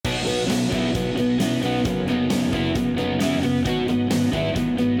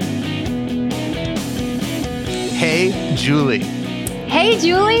Julie. Hey,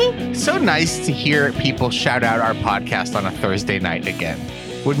 Julie. So nice to hear people shout out our podcast on a Thursday night again.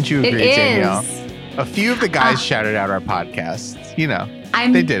 Wouldn't you agree, Danielle? A few of the guys shouted out our podcast. You know,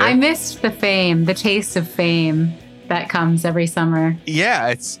 they did it. I missed the fame, the taste of fame that comes every summer. Yeah,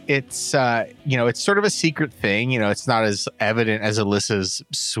 it's it's sort of a secret thing. You know, it's not as evident as Alyssa's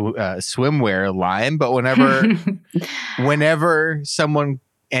swimwear line, but whenever someone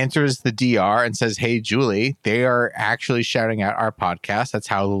enters the DR and says, "Hey, Julie," they are actually shouting out our podcast. That's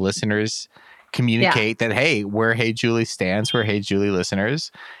how the listeners communicate that, hey, we're Hey Julie stands, we're Hey Julie listeners.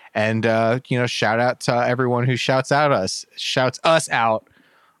 And, shout out to everyone who shouts us out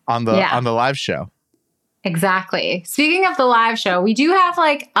on the live show. Exactly. Speaking of the live show, we do have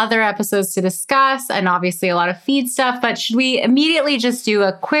other episodes to discuss and obviously a lot of feed stuff, but should we immediately just do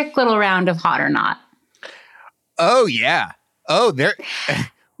a quick little round of hot or not? Oh, yeah. Oh,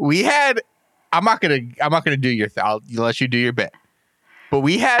 we had, I'm not going to do your thing. I'll let you do your bit. But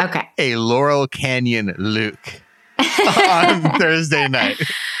we had a Laurel Canyon Luke on Thursday night.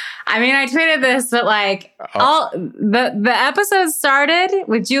 I mean, I tweeted this, but the episode started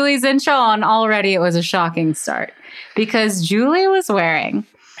with Julie's intro, and already it was a shocking start because Julie was wearing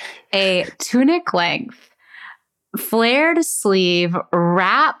a tunic length, flared sleeve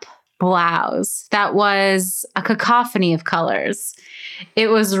wrap blouse that was a cacophony of colors. It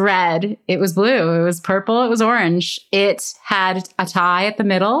was red, it was blue, it was purple, it was orange. It had a tie at the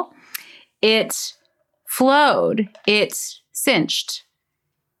middle. It flowed, it cinched.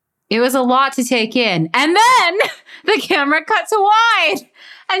 It was a lot to take in. And then the camera cut to wide.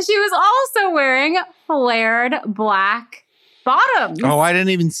 And she was also wearing flared black bottoms. Oh, I didn't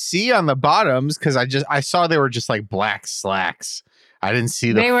even see on the bottoms because I saw they were just like black slacks. I didn't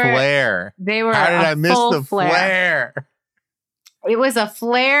see the flare. They were. How did I miss the flare? It was a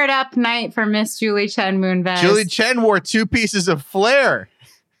flared up night for Miss Julie Chen Moonves. Julie Chen wore 2 pieces of flare.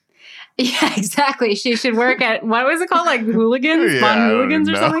 Yeah, exactly. She should work at, what was it called? Like Hooligans? Bon Hooligans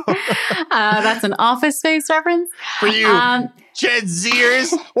or something? That's an Office Space reference. For you, Gen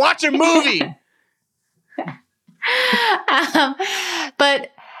Zers, watch a movie.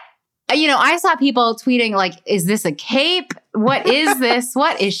 But, I saw people tweeting is this a cape? What is this?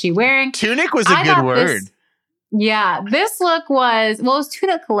 What is she wearing? Tunic was a good word. This look was, it was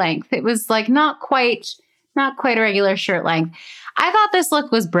tunic length. It was not quite a regular shirt length. I thought this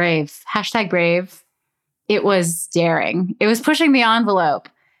look was brave. #brave. It was daring. It was pushing the envelope.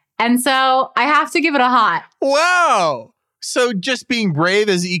 And so I have to give it a hot. Wow. So just being brave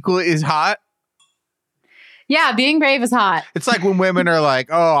is hot? Yeah, being brave is hot. It's like when women are like,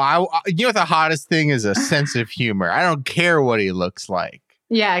 the hottest thing is a sense of humor. I don't care what he looks like.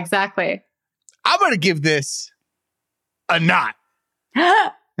 Yeah, exactly. I'm going to give this a not.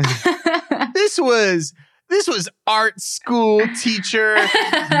 This was art school teacher.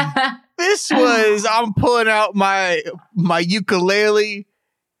 I'm pulling out my ukulele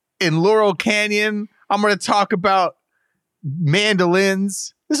in Laurel Canyon. I'm going to talk about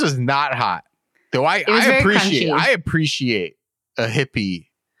mandolins. This was not hot. Though I appreciate a hippie,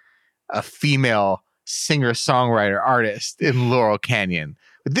 a female singer-songwriter artist in Laurel Canyon.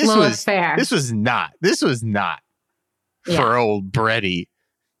 But this was fair. This was not for old Bretty.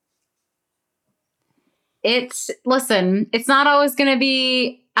 It's not always going to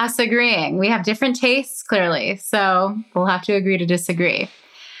be us agreeing. We have different tastes, clearly. So we'll have to agree to disagree.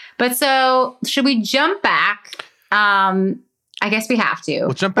 But so should we jump back? I guess we have to.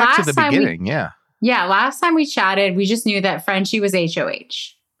 We'll jump back to the beginning. Yeah. Last time we chatted, we just knew that Frenchie was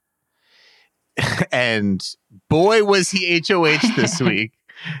HOH. And boy, was he HOH this week.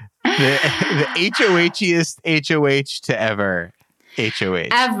 The HOHiest HOH to ever HOH.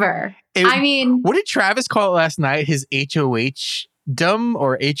 Ever. What did Travis call it last night? His HOH-dom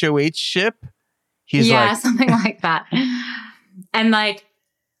or HOH ship? Something like that. And I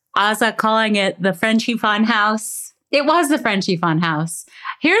was calling it the Frenchie Fun House. It was the Frenchie Fun House.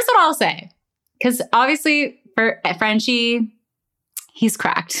 Here's what I'll say. Because obviously for Frenchie, he's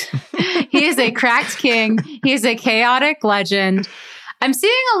cracked. He is a cracked king. He is a chaotic legend. I'm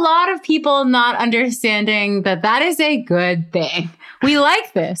seeing a lot of people not understanding that is a good thing. We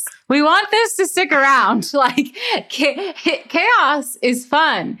like this. We want this to stick around. Chaos is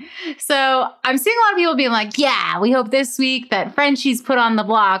fun. So I'm seeing a lot of people being like, yeah, we hope this week that Frenchie's put on the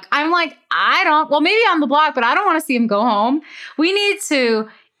block. I'm like, maybe on the block, but I don't want to see him go home. We need to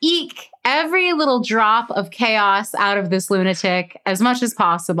eke every little drop of chaos out of this lunatic as much as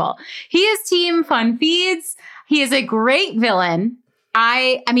possible. He is team fun feeds. He is a great villain.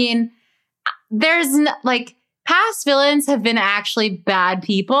 I mean, there's past past villains have been actually bad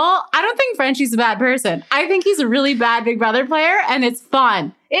people. I don't think Frenchie's a bad person. I think he's a really bad Big Brother player, and it's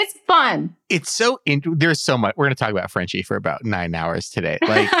fun. It's fun. It's so there's so much. We're going to talk about Frenchie for about 9 hours today.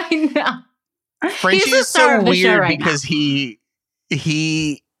 Like, I know. Frenchie is so weird because he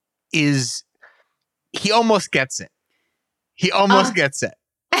almost gets it. He almost gets it.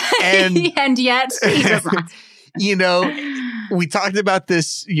 And yet he does not. You know, we talked about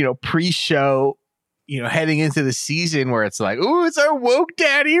this, pre-show, heading into the season where it's like, ooh, it's our woke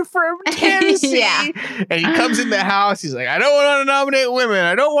daddy from Tennessee. Yeah. And he comes in the house. He's like, I don't want to nominate women.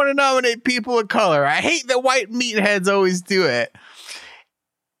 I don't want to nominate people of color. I hate that white meatheads always do it.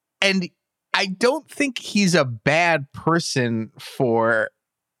 And I don't think he's a bad person for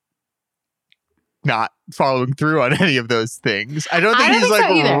not following through on any of those things. I don't think he's like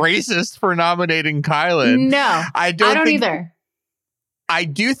racist for nominating Kyland. No, I don't either. I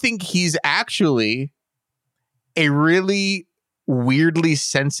do think he's actually a really weirdly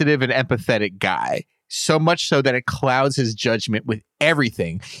sensitive and empathetic guy. So much so that it clouds his judgment with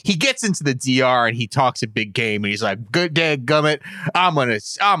everything. He gets into the DR and he talks a big game and he's like, "Good day, gummit. I'm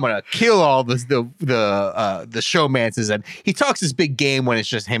gonna kill all the showmances." And he talks this big game when it's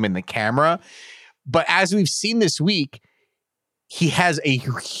just him and the camera. But as we've seen this week, he has a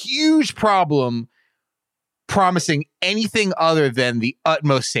huge problem promising anything other than the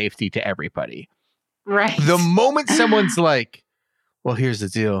utmost safety to everybody. Right. The moment someone's like, well, here's the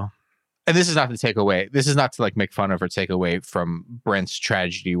deal. And this is not to take away. This is not to like make fun of or take away from Brent's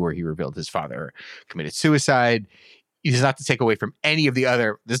tragedy where he revealed his father committed suicide. It is not to take away from any of the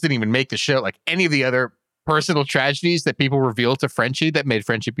other, this didn't even make the show, like any of the other personal tragedies that people revealed to Frenchie that made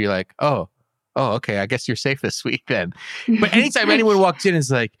Frenchie be like, oh, okay, I guess you're safe this week then. But anytime anyone walks in and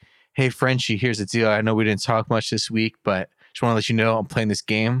is like, hey, Frenchie, here's the deal. I know we didn't talk much this week, but just want to let you know I'm playing this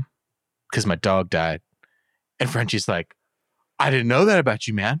game because my dog died. And Frenchie's like, I didn't know that about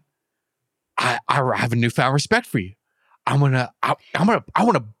you, man. I have a newfound respect for you. I want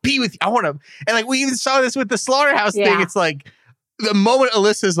to be with you. And like, we even saw this with the Slaughterhouse thing. It's like the moment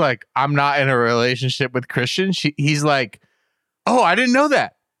Alyssa's like, I'm not in a relationship with Christian. He's like, oh, I didn't know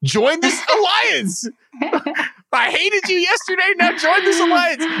that. Join this alliance. I hated you yesterday. Now join this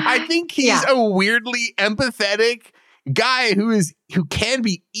alliance. I think he's a weirdly empathetic guy who can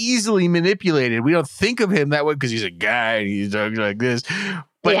be easily manipulated. We don't think of him that way because he's a guy and he's talking like this.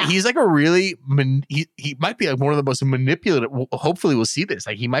 But he's like a really, he might be like one of the most manipulative. Hopefully we'll see this.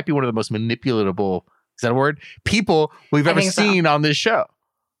 Like he might be one of the most manipulatable, is that a word? People we've ever seen on this show.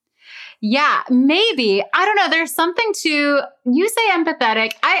 Yeah, maybe. I don't know. There's something to, you say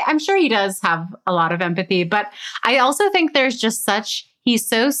empathetic. I'm sure he does have a lot of empathy, but I also think there's just he's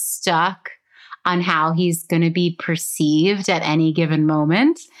so stuck on how he's going to be perceived at any given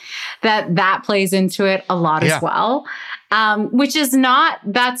moment that plays into it a lot as well. Which is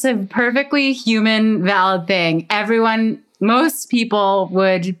that's a perfectly human, valid thing. Most people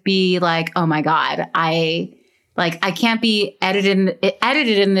would be like, oh my God, I can't be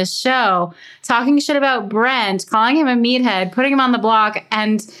edited in this show, talking shit about Brent, calling him a meathead, putting him on the block.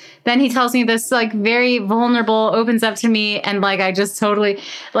 And then he tells me this like very vulnerable, opens up to me. And like, I just totally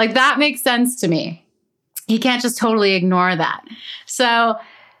like, that makes sense to me. He can't just totally ignore that. So,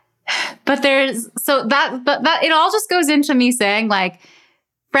 but that it all just goes into me saying like,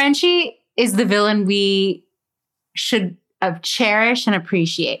 Frenchie is the villain we should cherish and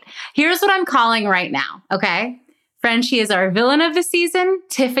appreciate. Here's what I'm calling right now. Okay. Frenchie is our villain of the season.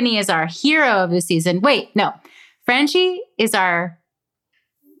 Tiffany is our hero of the season. Wait, no. Frenchie is our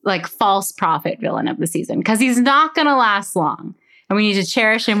like false prophet villain of the season because he's not going to last long. And we need to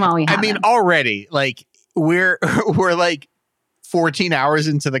cherish him while we have him. Already like we're like 14 hours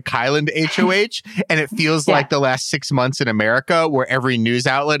into the Kyland HOH and it feels like the last 6 months in America where every news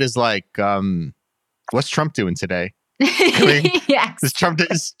outlet is like, what's Trump doing today? Yes. Is Trump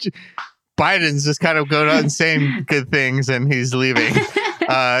Biden's just kind of going on saying good things and he's leaving.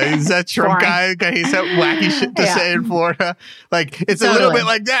 Is that Trump guy? He's that wacky shit to say in Florida. Like it's a little bit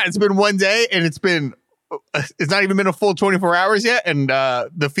like that. It's been one day and it's not even been a full 24 hours yet. And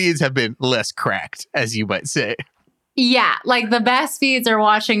the feeds have been less cracked, as you might say. Yeah, like the best feeds are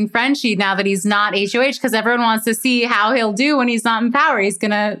watching Frenchie now that he's not HOH because everyone wants to see how he'll do when he's not in power. He's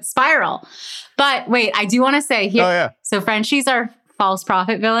going to spiral. But wait, I do want to say here. So Frenchie's our false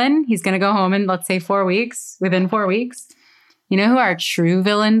prophet villain. He's going to go home in, let's say, 4 weeks. Within 4 weeks. You know who our true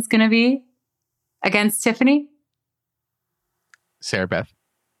villain's going to be against Tiffany? Sarah Beth.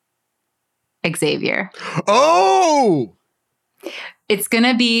 Xavier. Oh! It's going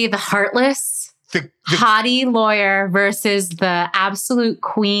to be the heartless, hottie lawyer versus the absolute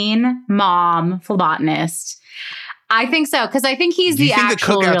queen mom phlebotomist. I think so, because I think he's the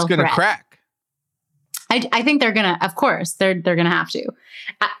actual real threat. Do you think the cookout's going to crack? I think they're going to, of course, they're going to have to.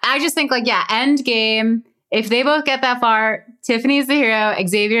 I just think end game, if they both get that far, Tiffany's the hero,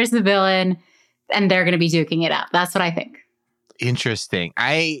 Xavier's the villain, and they're going to be duking it out. That's what I think. Interesting.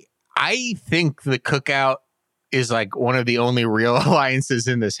 I think the cookout is one of the only real alliances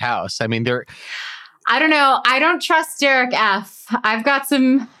in this house. I mean, I don't know. I don't trust Derek F. I've got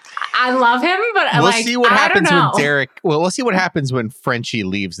some. I love him, but we'll see what happens when Derek. Well, we'll see what happens when Frenchie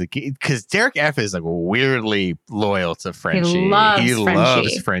leaves the game, because Derek F is weirdly loyal to Frenchie. He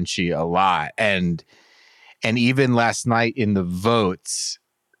loves Frenchie a lot, and even last night in the votes,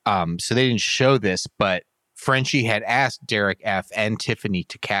 so they didn't show this, but Frenchie had asked Derek F and Tiffany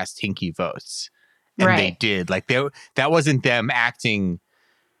to cast Hinky votes. And they did. That wasn't them acting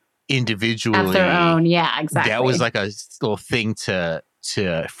individually. Of their own. Yeah, exactly. That was a little thing to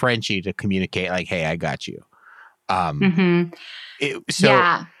Frenchie to communicate, hey, I got you.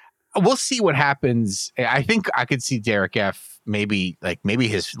 We'll see what happens. I think I could see Derek F. maybe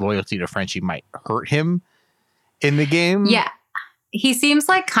his loyalty to Frenchie might hurt him in the game. Yeah. He seems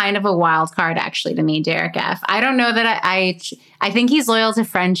like kind of a wild card, actually, to me, Derek F. I don't know that I think he's loyal to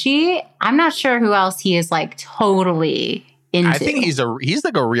Frenchie. I'm not sure who else he is totally into. I think he's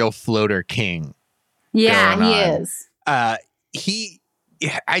like a real floater king. Yeah, he is.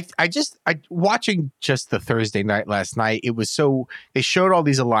 Watching just the Thursday night last night, it was they showed all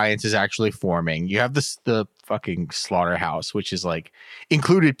these alliances actually forming. You have the fucking slaughterhouse, which is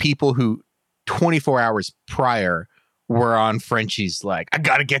included people who 24 hours prior were on Frenchie's I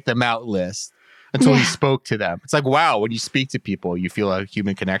gotta get them out list until he spoke to them. It's wow, when you speak to people, you feel a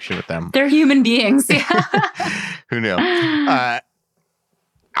human connection with them. They're human beings. Yeah. Who knew?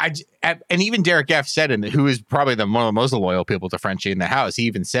 And even Derek F said, who is probably one of the most loyal people to Frenchie in the house, he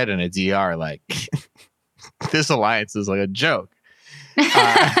even said in a DR, this alliance is a joke.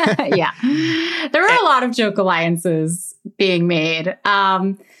 Yeah. There are a lot of joke alliances being made.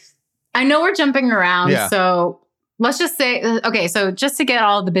 I know we're jumping around, so let's just say, okay, so just to get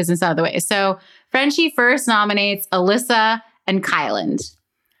all of the business out of the way. So Frenchie first nominates Alyssa and Kyland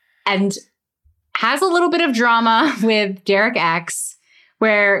and has a little bit of drama with Derek X,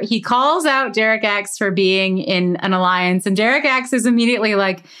 where he calls out Derek X for being in an alliance. And Derek X is immediately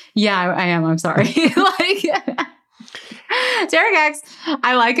yeah, I am. I'm sorry. Derek X,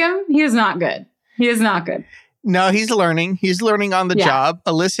 I like him. He is not good. He is not good. No, he's learning. He's learning on the job.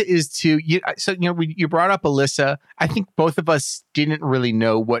 Alyssa is too. You brought up Alyssa. I think both of us didn't really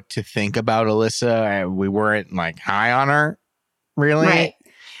know what to think about Alyssa. We weren't high on her, really. Right.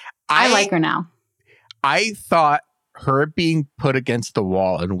 I like her now. I thought her being put against the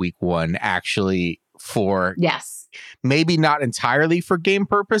wall in week 1 actually maybe not entirely for game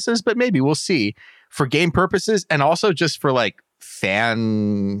purposes, but maybe we'll see for game purposes and also just for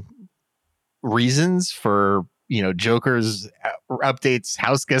fan reasons, for Joker's updates,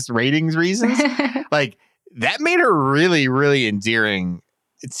 house guest ratings reasons. That made her really, really endearing.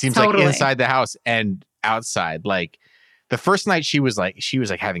 It seems inside the house and outside. The first night she was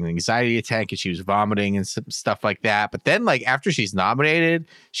having an anxiety attack and she was vomiting and some stuff like that. But then after she's nominated,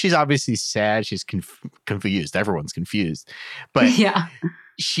 she's obviously sad. She's confused. Everyone's confused. But yeah.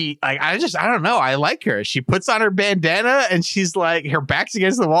 She I don't know. I like her. She puts on her bandana and she's her back's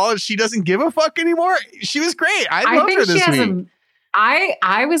against the wall and she doesn't give a fuck anymore. She was great. I loved her this week.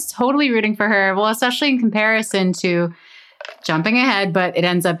 I was totally rooting for her. Well, especially in comparison to jumping ahead, but it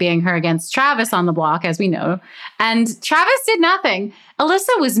ends up being her against Travis on the block, as we know. And Travis did nothing.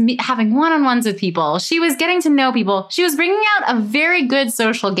 Alyssa was having one-on-ones with people. She was getting to know people. She was bringing out a very good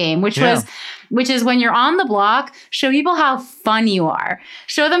social game, which is when you're on the block, show people how fun you are.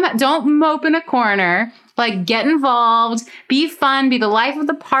 Show them, don't mope in a corner. Get involved, be fun, be the life of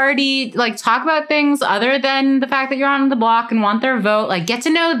the party, talk about things other than the fact that you're on the block and want their vote. Get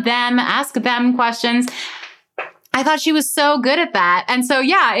to know them, ask them questions. I thought she was so good at that. And so,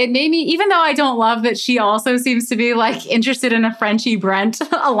 yeah, it made me, even though I don't love that she also seems to be interested in a Frenchie Brent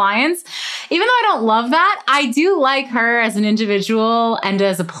alliance, even though I don't love that, I do like her as an individual and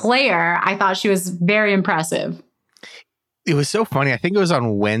as a player. I thought she was very impressive. It was so funny. I think it was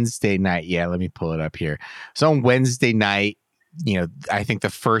on Wednesday night. Yeah, let me pull it up here. So on Wednesday night, I think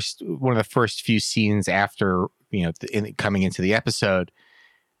one of the first few scenes after, coming into the episode,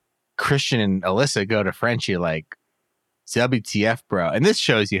 Christian and Alyssa go to Frenchie WTF, bro. And this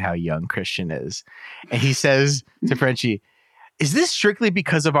shows you how young Christian is. And he says to Frenchie, is this strictly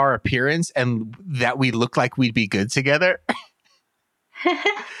because of our appearance and that we look like we'd be good together?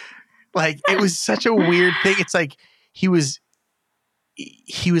 Like, it was such a weird thing. It's like he was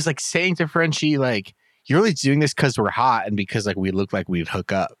like saying to Frenchie, like, you're only doing this because we're hot and because like we look like we'd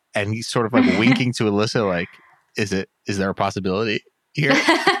hook up. And he's sort of like winking to Alyssa, like, is there a possibility here?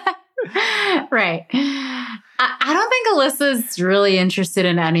 Right. I don't think Alyssa's really interested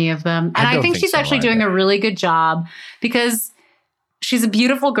in any of them. And I think she's actually doing a really good job because she's a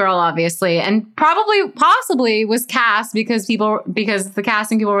beautiful girl, obviously, and possibly was cast because the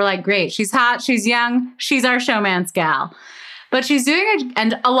casting people were like, great, she's hot, she's young, she's our showman's gal. But she's doing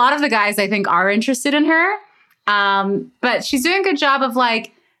and a lot of the guys I think are interested in her. But she's doing a good job of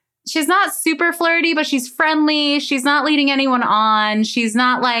like, she's not super flirty, but she's friendly. She's not leading anyone on. She's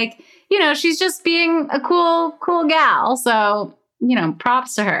not like, she's just being a cool gal. So,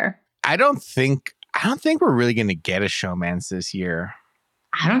 props to her. I don't think we're really going to get a showmance this year.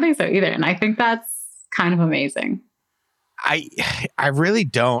 I don't think so either. And I think that's kind of amazing. I really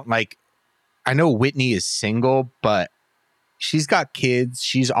don't. Like, I know Whitney is single, but she's got kids.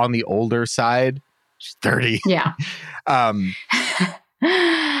 She's on the older side. She's 30. Yeah.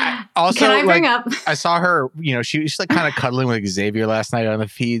 Also, can I bring up? I saw her, she was like kind of cuddling with Xavier last night on the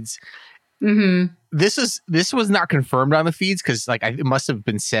feeds. Mm-hmm. This was not confirmed on the feeds because like it must have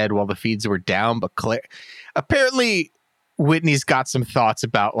been said while the feeds were down. But apparently, Whitney's got some thoughts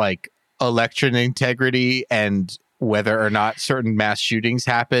about like election integrity and whether or not certain mass shootings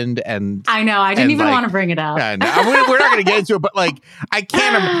happened. And I know I didn't even want to bring it up. We're not going to get into it, but like I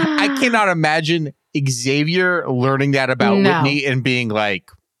cannot imagine Xavier learning that about Whitney and being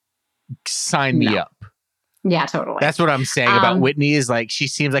like, sign me up. Yeah, totally. That's what I'm saying about Whitney is like, she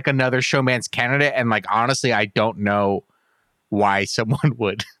seems like another showman's candidate. And like, honestly, I don't know why someone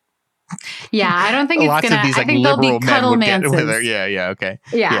would. Yeah, I don't think it's going to, I think they'll be cuddlemances. Yeah, okay.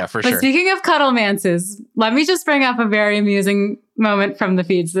 Yeah, for sure. But speaking of cuddlemances, let me just bring up a very amusing moment from the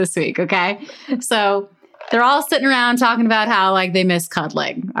feeds this week, okay? So they're all sitting around talking about how like they miss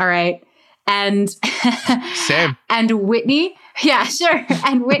cuddling, all right? And same. And Whitney, yeah, sure.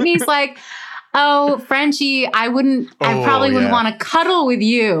 And Whitney's like, oh, Frenchie, I probably wouldn't want to cuddle with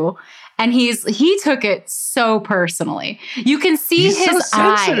you. And he took it so personally. You can see his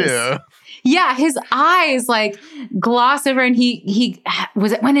eyes. Yeah, his eyes like gloss over, and he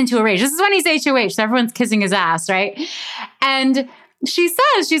went into a rage. This is when he's HOH, so everyone's kissing his ass, right? And she's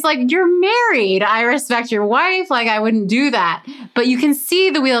like, you're married. I respect your wife. Like, I wouldn't do that. But you can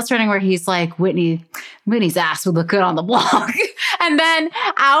see the wheels turning where he's like, Whitney's ass would look good on the blog. And then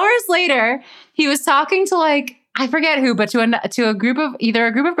hours later, he was talking to like, I forget who, but to a group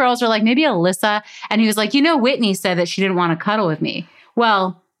of girls or like maybe Alyssa. And he was like, Whitney said that she didn't want to cuddle with me.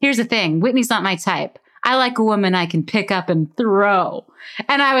 Well, here's the thing. Whitney's not my type. I like a woman I can pick up and throw.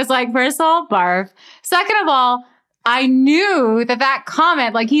 And I was like, first of all, barf. Second of all, I knew that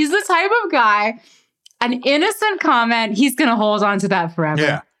comment, like he's the type of guy, an innocent comment, he's going to hold on to that forever.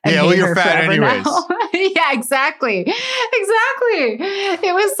 Yeah. Well, you're fat anyways. Yeah, exactly.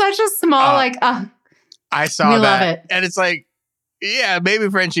 It was such a small, I saw that. Love it. And it's like, yeah, maybe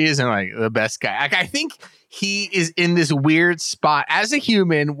Frenchie isn't like the best guy. Like, I think he is in this weird spot as a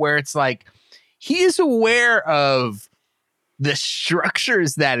human where it's like, he is aware of the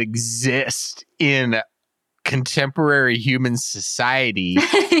structures that exist in contemporary human society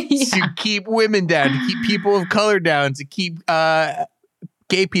to keep women down, to keep people of color down, to keep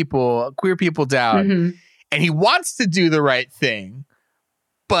gay people, queer people down. Mm-hmm. And he wants to do the right thing,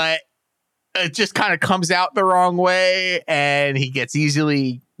 but it just kind of comes out the wrong way. And he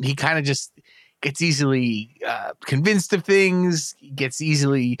kind of just gets easily convinced of things, gets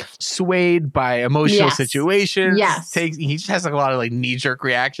easily swayed by emotional situations. Yes. He just has like a lot of like knee-jerk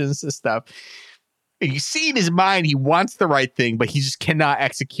reactions to stuff. And you see in his mind, he wants the right thing, but he just cannot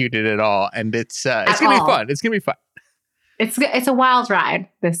execute it at all. And it's going to be fun. It's going to be fun. It's a wild ride,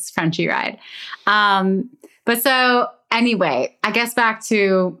 this Frenchie ride. But so anyway, I guess back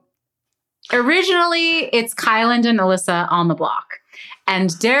to originally it's Kyland and Alyssa on the block.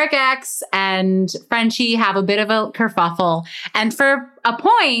 And Derek X and Frenchie have a bit of a kerfuffle. And for a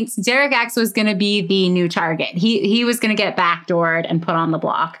point, Derek X was going to be the new target. He was going to get backdoored and put on the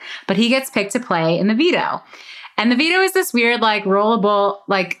block. But he gets picked to play in the veto. And the veto is this weird, like, rollable,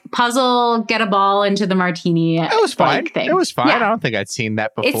 like, puzzle, get a ball into the martini. It was fine. Thing. It was fine. Yeah. I don't think I'd seen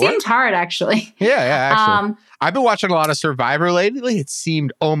that before. It seemed hard, actually. Yeah, actually. I've been watching a lot of Survivor lately. It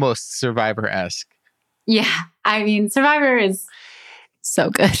seemed almost Survivor-esque. Yeah. I mean, Survivor is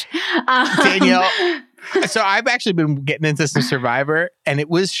so good. Danielle, so I've actually been getting into some Survivor, and it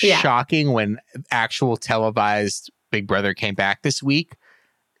was shocking when actual televised Big Brother came back this week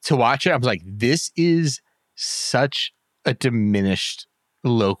to watch it. I was like, this is such a diminished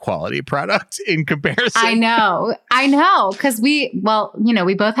low quality product in comparison. I know. Because we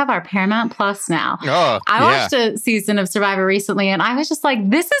both have our Paramount Plus now. Oh, I watched a season of Survivor recently and I was just like,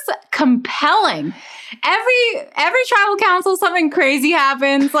 this is compelling. Every tribal council, something crazy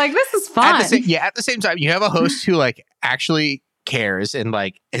happens. Like, this is fun. At the same time, you have a host who like actually cares and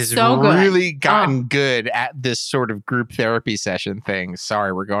like has so really gotten good at this sort of group therapy session thing.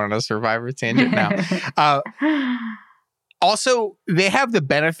 Sorry, we're going on a Survivor tangent now. Also, they have the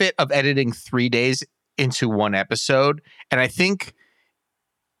benefit of editing 3 days into one episode. And I think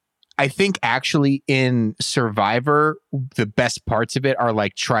actually in Survivor, the best parts of it are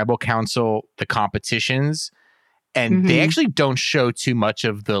like tribal council, the competitions, and they actually don't show too much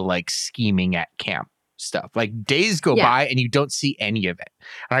of the like scheming at camp stuff. Like days go by and you don't see any of it.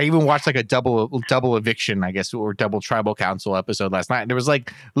 And I even watched like a double eviction, I guess, or double tribal council episode last night. And there was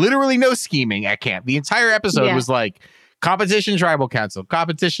like literally no scheming at camp. The entire episode was like competition, tribal council.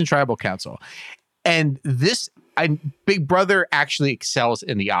 And Big Brother actually excels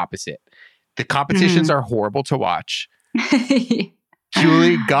in the opposite. The competitions are horrible to watch.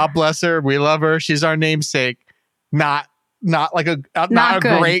 Julie, God bless her. We love her. She's our namesake. Not a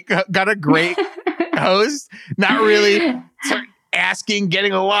great host. Not really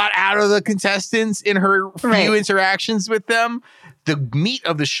getting a lot out of the contestants in her few interactions with them. The meat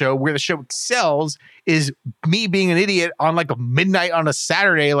of the show, where the show excels, is me being an idiot on like a midnight on a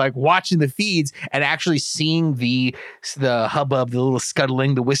Saturday, like watching the feeds and actually seeing the hubbub, the little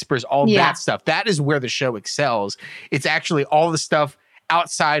scuttling, the whispers, all that stuff. That is where the show excels. It's actually all the stuff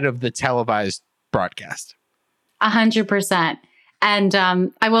outside of the televised broadcast. 100%. And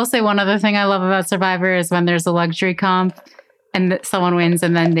I will say one other thing I love about Survivor is when there's a luxury comp and someone wins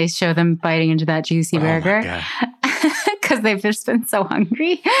and then they show them biting into that juicy burger. Because they've just been so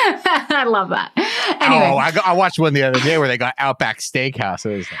hungry. I love that. Anyway. I watched one the other day where they got Outback Steakhouse.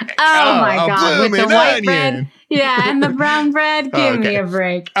 It was like, my God. With the white bread. Yeah, and the brown bread. Give me a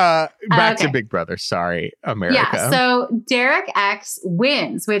break. Back to Big Brother. Sorry, America. Yeah, so Derek X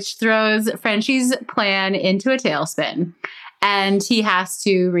wins, which throws Frenchie's plan into a tailspin. And he has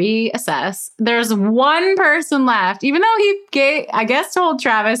to reassess. There's one person left, even though he told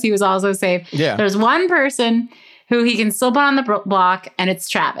Travis he was also safe. Yeah. There's one person who he can still put on the block, and it's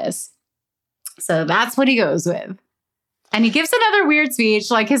Travis. So that's what he goes with. And he gives another weird speech.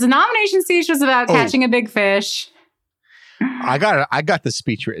 Like his nomination speech was about catching a big fish. I got the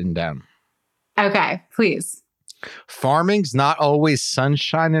speech written down. Okay, please. Farming's not always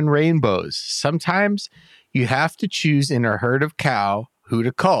sunshine and rainbows. Sometimes you have to choose in a herd of cow who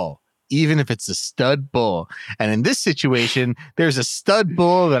to cull, even if it's a stud bull. And in this situation, there's a stud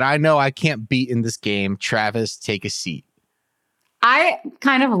bull that I know I can't beat in this game. Travis, take a seat. I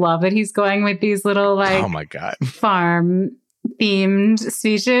kind of love that he's going with these little oh my God, farm themed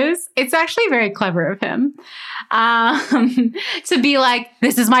speeches. It's actually very clever of him to be like,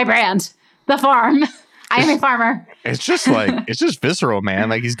 this is my brand, the farm. I am a farmer. It's just visceral, man.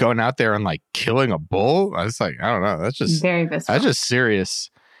 Like he's going out there and like killing a bull. I was like, I don't know. That's just very visceral. That's just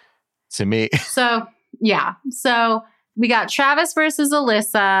serious to me. So yeah. So we got Travis versus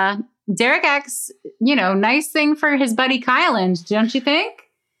Alyssa. Derek X, nice thing for his buddy Kyland, don't you think?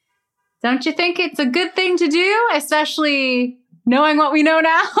 Don't you think it's a good thing to do, especially knowing what we know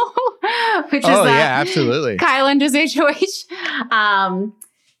now, which is that absolutely. Kyland is HOH.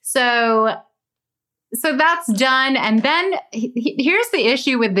 So that's done. And then here's the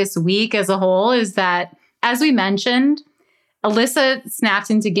issue with this week as a whole is that, as we mentioned, Alyssa snapped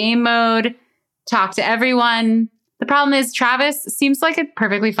into game mode, talked to everyone. The problem is Travis seems like a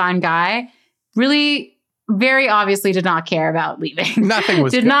perfectly fine guy. Really, very obviously did not care about leaving. Nothing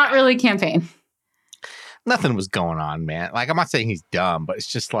was not really campaign. Nothing was going on, man. Like, I'm not saying he's dumb, but it's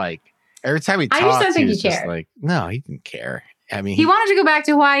just like every time he talks, I just don't think he just cared. like, no, he didn't care. I mean, he wanted to go back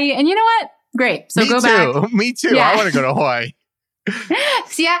to Hawaii, and you know what? Great. So go back. Me too. Yeah. I want to go to Hawaii.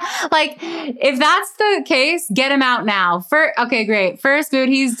 So yeah, like if that's the case, get him out now. Okay, great. First boot,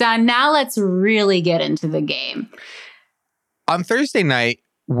 he's done. Now let's really get into the game. On Thursday night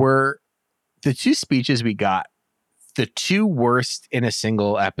were the two speeches we got the two worst in a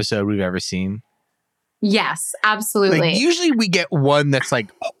single episode we've ever seen. Yes, absolutely. Like, usually we get one that's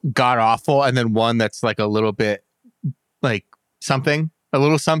like god awful and then one that's like a little bit like something, a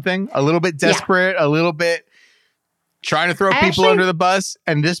little bit desperate, a little bit trying to throw people under the bus.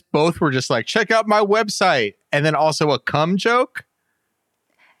 And this both were just like, check out my website. And then also a cum joke.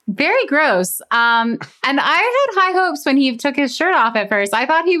 Very gross. And I had high hopes when he took his shirt off at first. I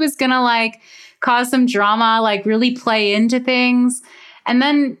thought he was going to like cause some drama, like really play into things. And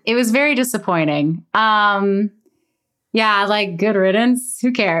then it was very disappointing. Yeah, like good riddance.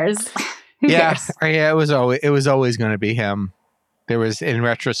 Who cares? Who cares? Yeah, it was always going to be him. In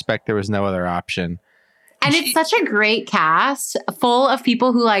retrospect, there was no other option. And it's such a great cast full of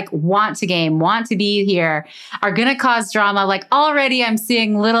people who like want to game, want to be here, are going to cause drama. Like already I'm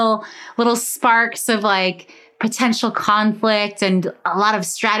seeing little sparks of like potential conflict and a lot of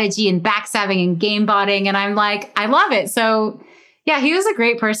strategy and backstabbing and game botting. And I'm like, I love it. So yeah, he was a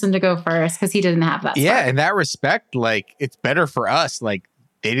great person to go first because he didn't have that. Yeah, in that respect, like it's better for us. Like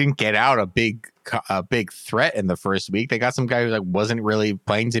they didn't get out a big threat in the first week. They got some guy who like wasn't really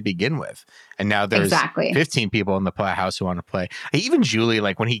playing to begin with, and now there's 15 people in the house who want to play. Even Julie,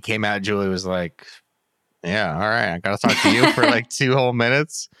 like when he came out, Julie was like, "Yeah, all right, I got to talk to you for like 2 whole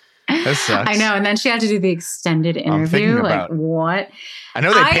minutes." That sucks. I know, and then she had to do the extended interview. Like what? I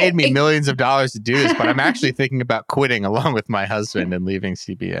know they paid me millions of dollars to do this, but I'm actually thinking about quitting along with my husband and leaving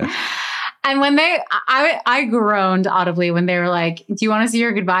CBS. And when I groaned audibly when they were like, "Do you want to see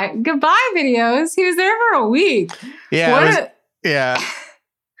your goodbye videos?" He was there for a week. Yeah,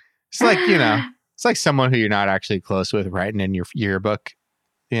 It's like it's like someone who you're not actually close with writing in your yearbook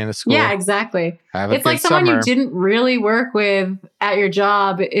in a school. Yeah, exactly. It's like someone you didn't really work with at your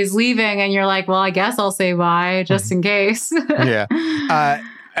job is leaving, and you're like, "Well, I guess I'll say bye just in case." Yeah.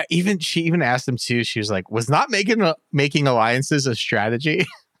 She even asked him too. She was like, "Was not making alliances a strategy?"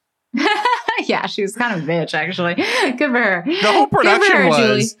 Yeah, she was kind of a bitch, actually. Good for her. The whole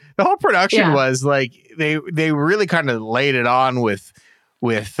production was like they really kind of laid it on with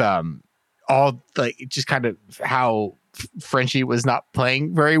all like just kind of how Frenchie was not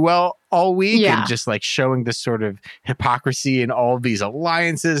playing very well all week and just like showing this sort of hypocrisy in all of these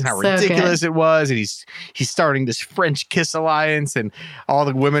alliances and how ridiculous it was. And he's starting this French kiss alliance and all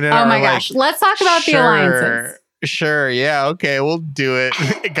the women in it. Oh my gosh. Let's talk about the alliances. Sure. Yeah. Okay. We'll do it.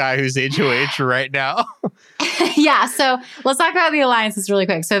 A guy who's HOH right now. Yeah. So let's talk about the alliances really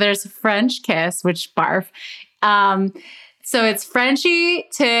quick. So there's French kiss, which barf. So it's Frenchie,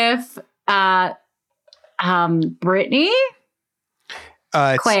 Tiff, Brittany,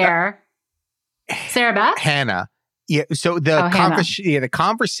 Claire, Sarah Beth, Hannah. Yeah. So the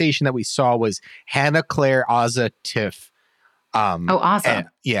conversation that we saw was Hannah, Claire, Azah, Tiff. Awesome.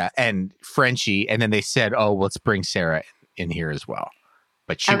 And Frenchie, and then they said, "Oh, let's bring Sarah in here as well,"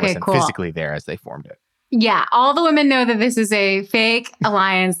 but she wasn't physically there as they formed it. Yeah, all the women know that this is a fake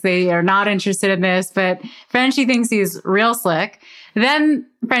alliance. They are not interested in this, but Frenchie thinks he's real slick. Then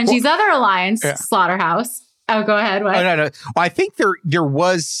Frenchie's other alliance, Slaughterhouse. Oh, go ahead. What? Oh, no. Well, I think there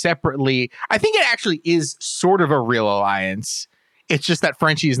was separately. I think it actually is sort of a real alliance. It's just that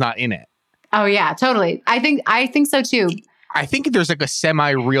Frenchie is not in it. Oh yeah, totally. I think so too. I think there's like a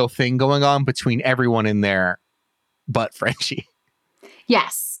semi-real thing going on between everyone in there, but Frenchie.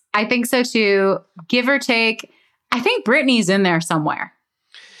 Yes, I think so too. Give or take, I think Brittany's in there somewhere.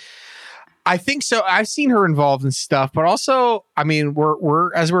 I think so. I've seen her involved in stuff, but also, I mean,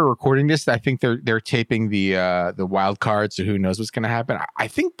 we're as we're recording this, I think they're taping the wild card, so who knows what's going to happen. I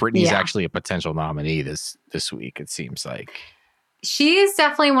think Brittany's actually a potential nominee this week. It seems like she is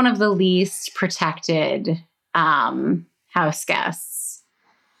definitely one of the least protected house guests.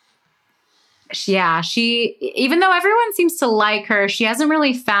 She even though everyone seems to like her, she hasn't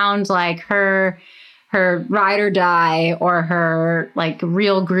really found like her ride or die or her like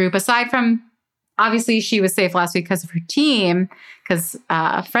real group, aside from obviously she was safe last week because of her team, because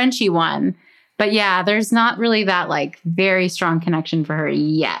Frenchie won. But yeah, there's not really that like very strong connection for her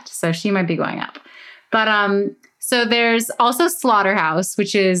yet. So she might be going up. But so there's also Slaughterhouse,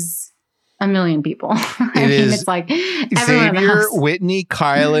 which is a million people. It's like Xavier, Whitney,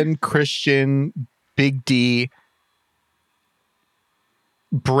 Kylan, Christian, Big D,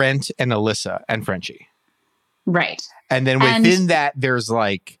 Brent, and Alyssa, and Frenchie. Right. And then within that, there's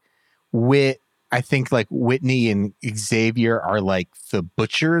like I think like Whitney and Xavier are like the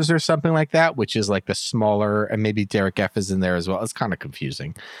butchers or something like that, which is like the smaller, and maybe Derek F is in there as well. It's kind of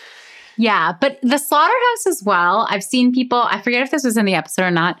confusing. Yeah, but the Slaughterhouse as well. I've seen people, I forget if this was in the episode or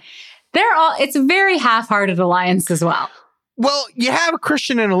not. It's a very half-hearted alliance as well. Well, you have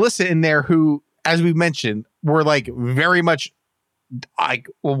Christian and Alyssa in there who, as we mentioned, were like very much like,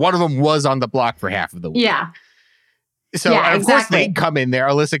 well, one of them was on the block for half of the week. Yeah. So of course they come in there.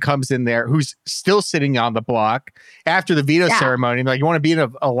 Alyssa comes in there, who's still sitting on the block after the veto ceremony. Like, you want to be in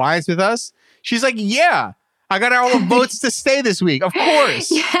an alliance with us? She's like, yeah. I got all the votes to stay this week. Of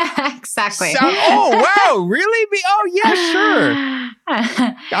course. Yeah, exactly. Wow. Really? Oh, yeah, sure.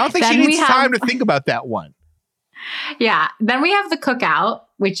 I don't think she needs time to think about that one. Yeah. Then we have the cookout,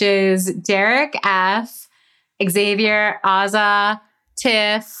 which is Derek F, Xavier, Azah,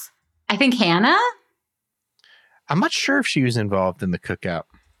 Tiff, I think Hannah. I'm not sure if she was involved in the cookout.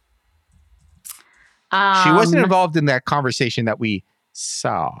 She wasn't involved in that conversation that we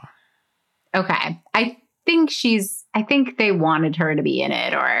saw. Okay. I think they wanted her to be in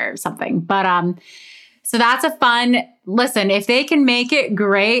it or something. But so that's a fun listen. If they can make it,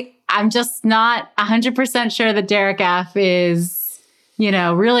 great. I'm just not 100% sure that Derek F is,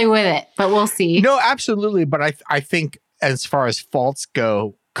 really with it, but we'll see. No, absolutely. But I think as far as faults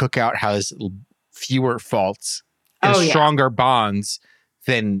go, Cookout has fewer faults and stronger bonds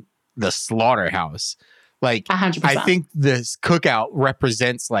than the Slaughterhouse. Like 100%. I think this Cookout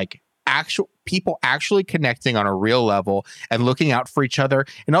represents like actual people actually connecting on a real level and looking out for each other,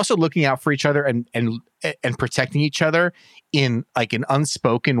 and also looking out for each other and protecting each other in like an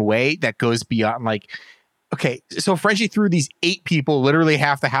unspoken way that goes beyond like, okay, so Frenchie threw these 8 people, literally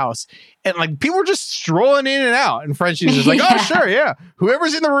half the house, and like people were just strolling in and out, and Frenchie's just like, oh sure, yeah,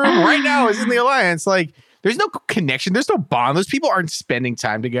 whoever's in the room right now is in the alliance. Like there's no connection, there's no bond. Those people aren't spending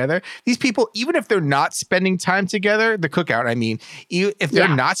time together. These people, even if they're not spending time together, the Cookout, I mean, if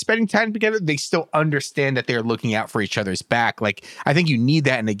they're not spending time together, they still understand that they're looking out for each other's back. Like I think you need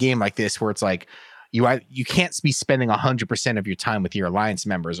that in a game like this, where it's like you can't be spending 100% of your time with your alliance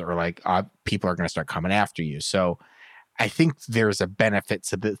members, or like people are going to start coming after you. So I think there's a benefit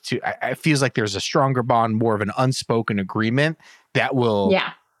to it feels like there's a stronger bond, more of an unspoken agreement that will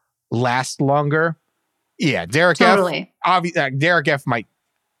last longer. Yeah, Derek totally. Derek F might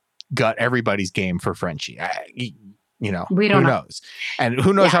gut everybody's game for Frenchie. We don't know. Who knows? And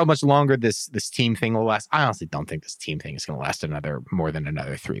who knows how much longer this team thing will last? I honestly don't think this team thing is going to last more than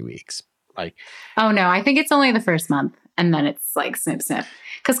another 3 weeks. Like, oh no, I think it's only the first month, and then it's like snip snip.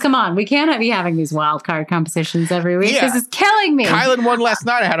 Because come on, we can't be having these wild card competitions every week. This is killing me. Kylan won last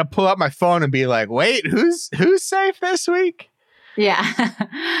night. I had to pull out my phone and be like, wait, who's safe this week? Yeah.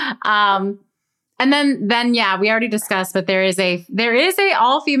 And then we already discussed, but there is a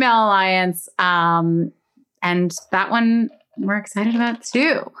all female alliance, and that one we're excited about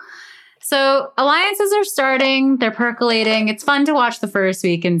too. So alliances are starting, they're percolating. It's fun to watch the first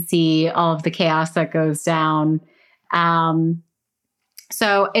week and see all of the chaos that goes down.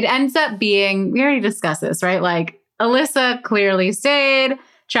 So it ends up being, we already discussed this, right? Like Alyssa clearly stayed,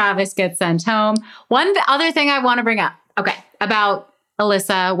 Travis gets sent home. One other thing I want to bring up, about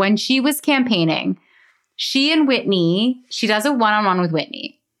Alyssa, when she was campaigning, she and Whitney, she does a one-on-one with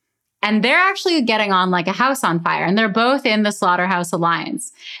Whitney. And they're actually getting on like a house on fire. And they're both in the Slaughterhouse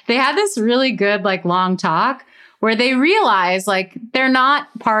Alliance. They had this really good like long talk where they realize like they're not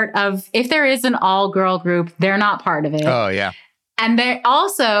part of, if there is an all-girl group, they're not part of it. Oh, yeah. And they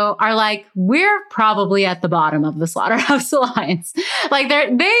also are like, we're probably at the bottom of the Slaughterhouse Alliance. Like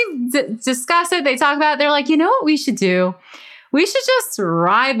they discuss it. They talk about it. They're like, you know what we should do? We should just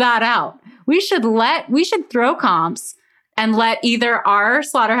ride that out. We should throw comps and let either our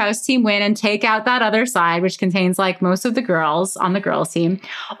Slaughterhouse team win and take out that other side, which contains like most of the girls on the girls team.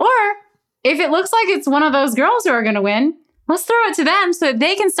 Or if it looks like it's one of those girls who are going to win, let's throw it to them so that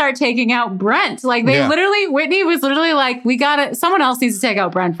they can start taking out Brent. Like Whitney was literally like, someone else needs to take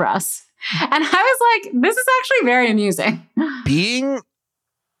out Brent for us. And I was like, this is actually very amusing. Being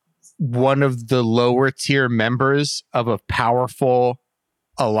one of the lower tier members of a powerful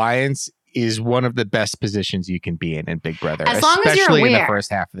alliance is one of the best positions you can be in Big Brother, as long as you're aware. In the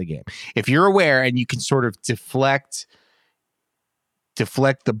first half of the game. If you're aware and you can sort of deflect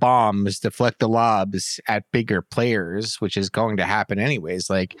the bombs, deflect the lobs at bigger players, which is going to happen anyways.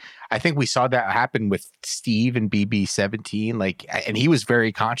 Like, I think we saw that happen with Steve and BB17, like, and he was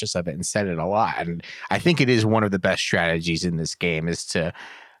very conscious of it and said it a lot. And I think it is one of the best strategies in this game is to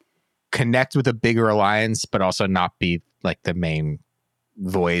connect with a bigger alliance, but also not be like the main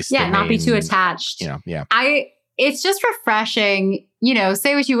voice. Yeah, not be too attached. It's just refreshing,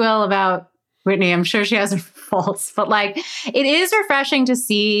 say what you will about Whitney. I'm sure she has her faults, but like it is refreshing to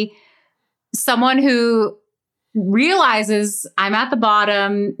see someone who realizes I'm at the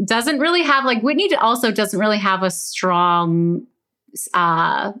bottom, doesn't really have like Whitney also doesn't really have a strong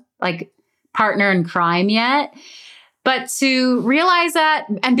like partner in crime yet. But to realize that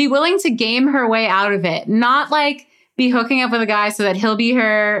and be willing to game her way out of it, not like be hooking up with a guy so that he'll be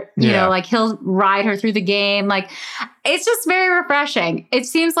her, like he'll ride her through the game. Like, it's just very refreshing. It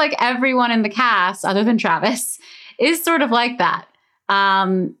seems like everyone in the cast, other than Travis, is sort of like that.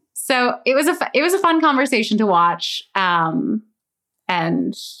 So it was a fun conversation to watch, and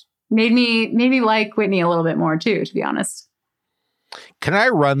made me like Whitney a little bit more too, to be honest. Can I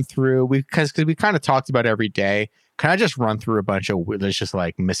run through because we kind of talked about every day? Can I just run through a bunch of just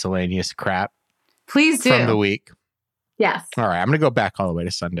like miscellaneous crap? Please do. From the week. Yes. All right. I'm going to go back all the way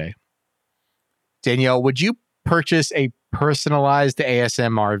to Sunday. Danielle, would you purchase a personalized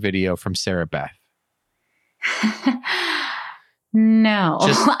ASMR video from Sarah Beth? No.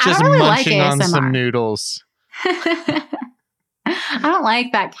 Just I don't really munching like on ASMR. some noodles. I don't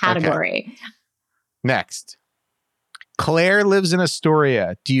like that category. Okay. Next. Claire lives in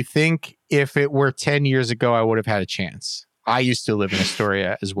Astoria. Do you think if it were 10 years ago, I would have had a chance? I used to live in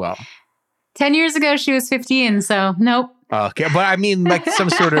Astoria as well. 10 years ago, she was 15, so nope. Okay, but I mean like some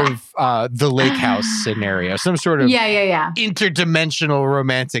sort of the lake house scenario, some sort of interdimensional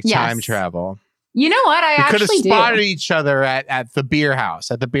romantic time travel. You know what? We could have spotted each other at the beer house,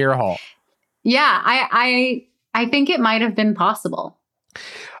 at the beer hall. Yeah, I think it might have been possible.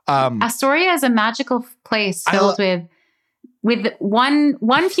 Astoria is a magical place filled with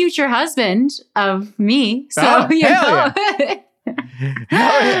one future husband of me. So you know. Yeah.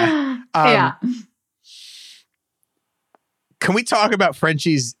 Hell yeah. Can we talk about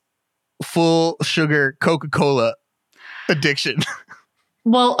Frenchie's full sugar Coca-Cola addiction?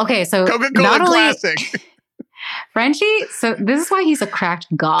 Well, okay, so Coca-Cola Classic. Frenchie, so this is why he's a cracked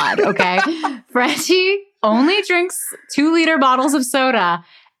god, okay? Frenchie only drinks 2-liter bottles of soda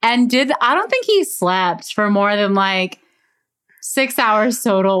and I don't think he slept for more than like 6 hours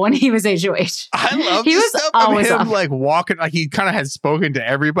total when he was HOH. I love the stuff of him like walking, like he kind of had spoken to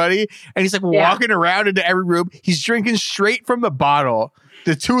everybody and he's like walking around into every room. He's drinking straight from the bottle,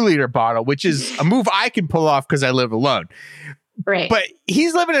 the 2-liter bottle, which is a move I can pull off because I live alone. Right. But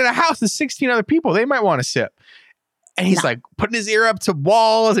he's living in a house with 16 other people. They might want to sip. And he's like putting his ear up to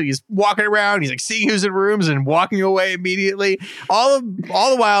walls and he's walking around. He's like seeing who's in rooms and walking away immediately. All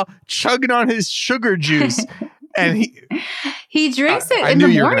the while chugging on his sugar juice. And he drinks it in the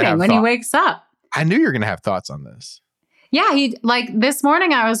morning when he wakes up. I knew you were going to have thoughts on this. Yeah, he like this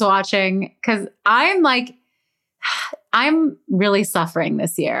morning I was watching because I'm really suffering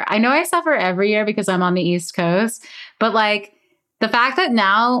this year. I know I suffer every year because I'm on the East Coast, but like the fact that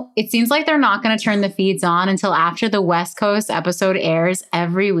now it seems like they're not going to turn the feeds on until after the West Coast episode airs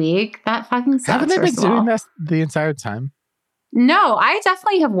every week. That fucking sucks. Haven't they been doing that the entire time? No, I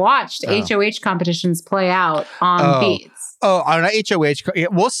definitely have watched HOH competitions play out on feeds. Oh, on HOH,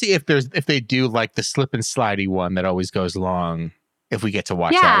 we'll see if they do like the slip and slidey one that always goes long. If we get to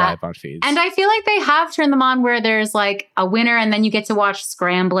watch that live on feeds. And I feel like they have turned them on where there's like a winner and then you get to watch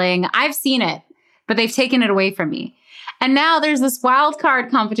scrambling. I've seen it, but they've taken it away from me. And now there's this wild card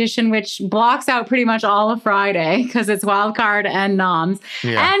competition, which blocks out pretty much all of Friday because it's wild card and noms.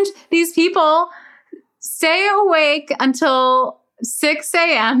 Yeah. And these people stay awake until 6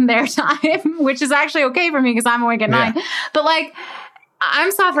 a.m. their time, which is actually okay for me because I'm awake at 9. But like,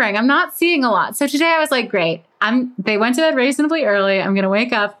 I'm suffering. I'm not seeing a lot. So today I was like, great. They went to bed reasonably early. I'm going to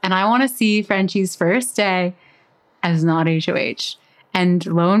wake up and I want to see Frenchie's first day as not HOH. And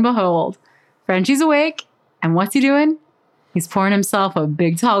lo and behold, Frenchie's awake. And what's he doing? He's pouring himself a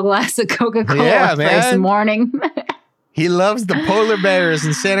big tall glass of Coca-Cola first morning. He loves the polar bears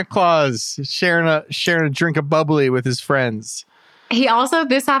and Santa Claus, sharing a drink of bubbly with his friends. He also,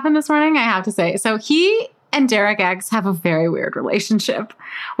 this happened this morning, I have to say. So he and Derek X have a very weird relationship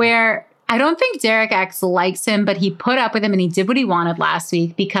where I don't think Derek X likes him, but he put up with him and he did what he wanted last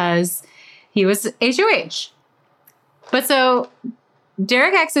week because he was HOH. But so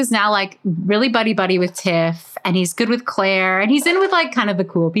Derek X is now like really buddy with Tiff and he's good with Claire and he's in with like kind of the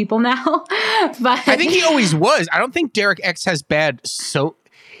cool people now. But I think he always was. I don't think Derek X has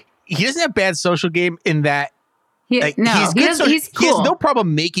he doesn't have bad social game in that. He's cool. He has no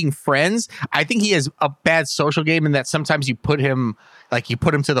problem making friends. I think he has a bad social game in that sometimes you put him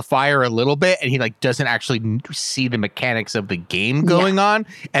to the fire a little bit and he like doesn't actually see the mechanics of the game going on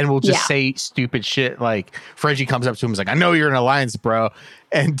and will just say stupid shit. Like Frenchie comes up to him and is like, I know you're in Alliance, bro.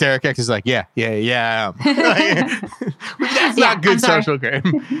 And Derek X is like, yeah. That's not good social game.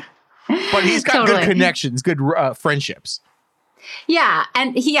 But he's got good connections, good friendships. Yeah.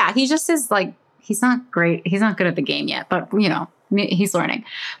 And he just is like, he's not great. He's not good at the game yet, but you know, he's learning.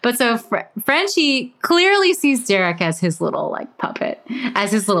 But so Frenchie clearly sees Derek as his little like puppet,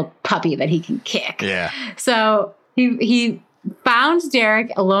 as his little puppy that he can kick. Yeah. So he found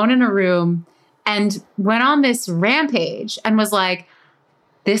Derek alone in a room and went on this rampage and was like,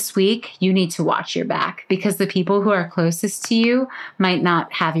 this week, you need to watch your back because the people who are closest to you might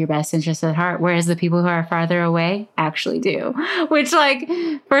not have your best interest at heart, whereas the people who are farther away actually do. Which, like,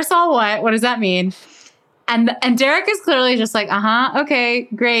 first of all, what does that mean? And Derek is clearly just like, okay,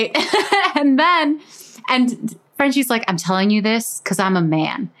 great. and Frenchie's like, I'm telling you this because I'm a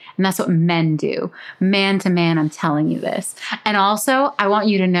man. And that's what men do. Man to man, I'm telling you this. And also, I want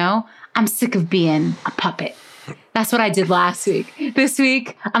you to know I'm sick of being a puppet. That's what I did last week. This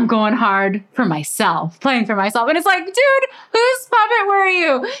week, I'm going hard for myself, playing for myself. And it's like, dude, whose puppet were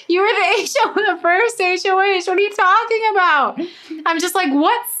you? You were the first HOH. What are you talking about? I'm just like,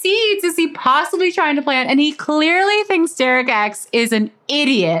 what seeds is he possibly trying to plant? And he clearly thinks Derek X is an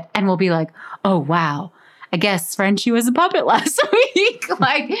idiot and will be like, oh, wow. I guess Frenchie was a puppet last week.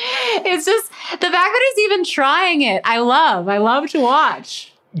 Like, it's just the fact that he's even trying it. I love to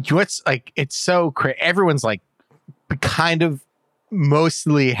watch. What's like, it's so crazy. Everyone's like, kind of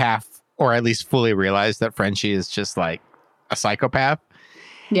mostly half or at least fully realized that Frenchie is just like a psychopath.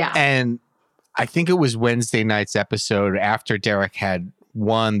 Yeah. And I think it was Wednesday night's episode after Derek had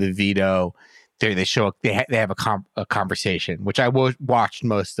won the veto. They have a conversation, which I watched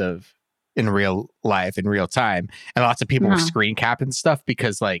most of in real life, in real time. And lots of people were screen capping stuff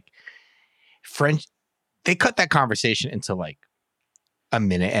because like they cut that conversation into like a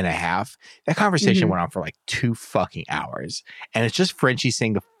minute and a half. That conversation went on for like 2 fucking hours. And it's just Frenchie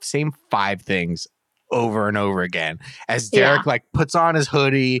saying the same 5 things over and over again as Derek like puts on his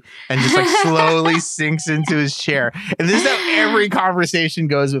hoodie and just like slowly sinks into his chair. And this is how every conversation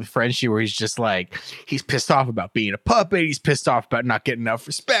goes with Frenchie, where he's just like, he's pissed off about being a puppet. He's pissed off about not getting enough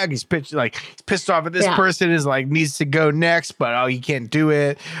respect. He's pissed off that this person is like needs to go next, but he can't do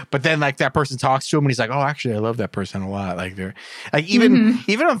it. But then like that person talks to him and he's like, oh, actually I love that person a lot. Like they're like even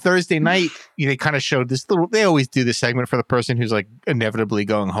on Thursday night, they kind of showed this they always do this segment for the person who's like inevitably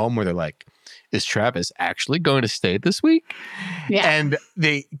going home where they're like, is Travis actually going to stay this week? Yeah. And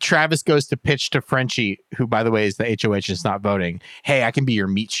Travis goes to pitch to Frenchie, who, by the way, is the HOH is not voting. Hey, I can be your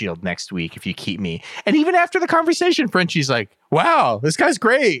meat shield next week if you keep me. And even after the conversation, Frenchie's like, wow, this guy's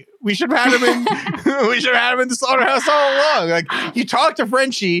great. We should have had him in the slaughterhouse all along. Like, you talk to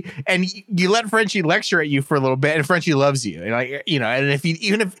Frenchie and you let Frenchie lecture at you for a little bit, and Frenchie loves you. And like, and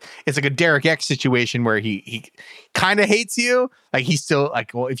even if it's like a Derek X situation where he kind of hates you, like he's still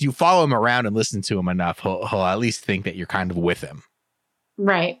like, well, if you follow him around and listen to him enough, he'll at least think that you're kind of with him.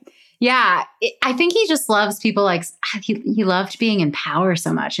 Right. Yeah. I think he just loves people like he loved being in power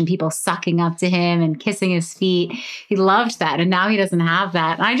so much and people sucking up to him and kissing his feet. He loved that. And now he doesn't have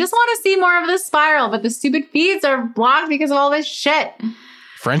that. And I just want to see more of this spiral, but the stupid feeds are blocked because of all this shit.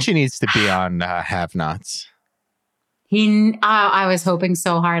 Frenchie needs to be on Have Nots. I was hoping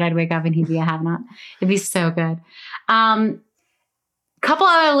so hard I'd wake up and he'd be a Have Not. It'd be so good. Couple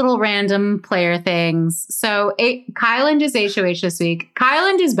other little random player things. So Kyland is HOH this week.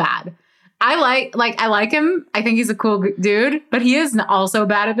 Kyland is bad. I like him. I think he's a cool dude, but he is also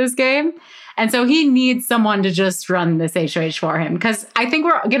bad at this game. And so he needs someone to just run this HOH for him. Cause I think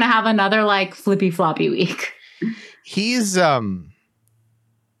we're going to have another like flippy floppy week. He's a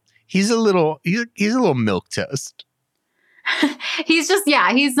little milquetoast.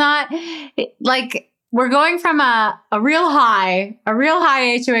 He's not like, we're going from a real high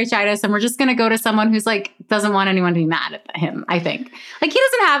HOH-itis, and we're just going to go to someone who's like, doesn't want anyone to be mad at him, I think. Like, he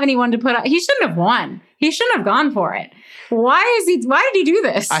doesn't have anyone to put up. He shouldn't have won. He shouldn't have gone for it. Why did he do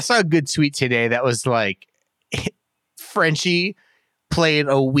this? I saw a good tweet today that was like, Frenchie played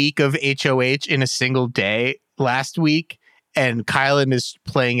a week of HOH in a single day last week, and Kylan is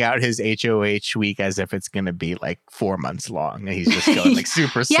playing out his HOH week as if it's going to be like 4 months long. And he's just going like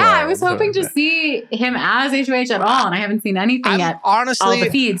super slow. Yeah, I was hoping to see him as HOH at all. And I haven't seen anything yet. Honestly, all the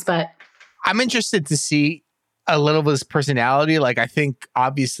feeds, but I'm interested to see a little of his personality. Like, I think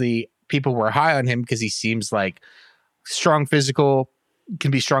obviously people were high on him because he seems like strong physical,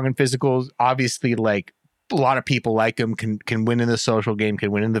 can be strong in physicals. Obviously, like a lot of people like him, can win in the social game,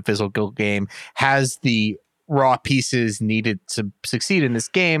 can win in the physical game, has the raw pieces needed to succeed in this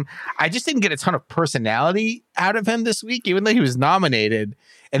game. I just didn't get a ton of personality out of him this week, even though he was nominated.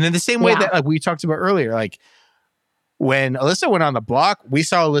 And in the same way that like we talked about earlier, like when Alyssa went on the block, we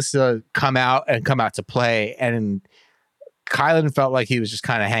saw Alyssa come out to play, and Kylan felt like he was just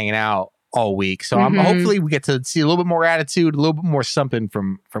kind of hanging out all week. So hopefully we get to see a little bit more attitude, a little bit more something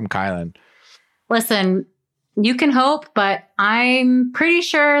from Kylan. Listen, you can hope, but I'm pretty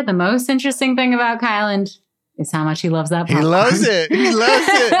sure the most interesting thing about Kylan is how much he loves that popcorn. He loves it. He loves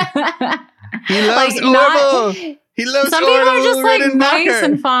it. He loves like, Orville. He loves some Orville. People are just like nice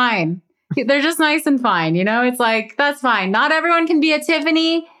and fine. They're just nice and fine. You know, it's like, that's fine. Not everyone can be a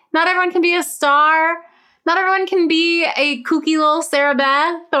Tiffany. Not everyone can be a star. Not everyone can be a kooky little Sarah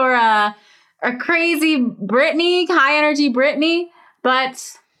Beth or a crazy Britney, high energy Britney.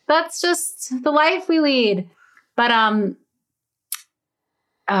 But that's just the life we lead. But,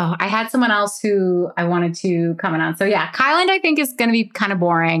 I had someone else who I wanted to comment on. So yeah, Kylan I think is going to be kind of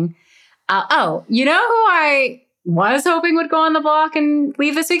boring. You know who I was hoping would go on the block and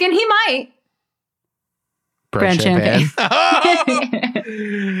leave this weekend? He might. Brent Champagne.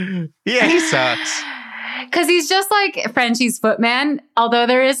 Yeah, he sucks. Because he's just like Frenchie's footman. Although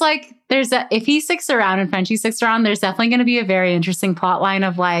if he sticks around and Frenchie sticks around, there's definitely going to be a very interesting plot line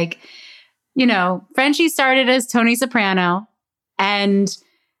of like, Frenchie started as Tony Soprano and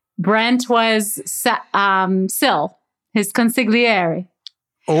Brent was Sil, his consigliere.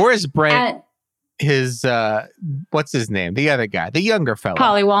 Or is Brent his, what's his name? The other guy, the younger fellow.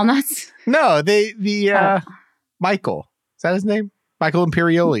 Polly Walnuts? No, Michael. Is that his name? Michael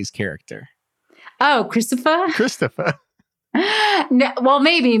Imperioli's character. Oh, Christopher. No, well,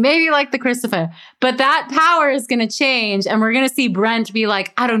 maybe like the Christopher, but that power is going to change, and we're going to see Brent be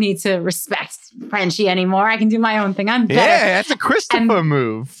like, "I don't need to respect Frenchie anymore. I can do my own thing. I'm better." Yeah, that's a Christopher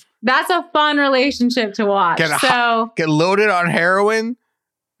move. That's a fun relationship to watch. Get loaded on heroin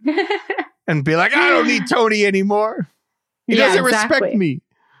and be like, "I don't need Tony anymore. He doesn't respect me."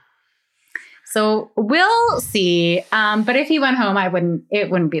 So we'll see. But if he went home, it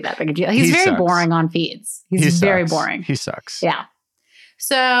wouldn't be that big a deal. He's very boring on feeds. He's very boring. He sucks. Yeah.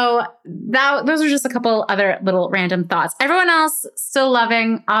 So those are just a couple other little random thoughts. Everyone else still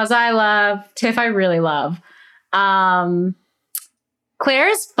loving. Oz I love. Tiff I really love.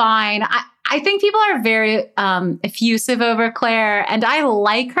 Claire's fine. I think people are very effusive over Claire, and I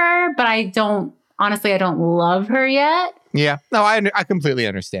like her, but I don't love her yet. Yeah, no, I completely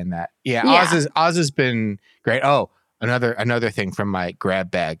understand that. Yeah, Oz has been great. Oh, another thing from my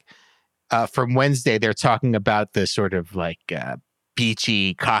grab bag from Wednesday. They're talking about the sort of like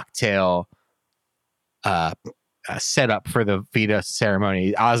beachy cocktail setup for the Vita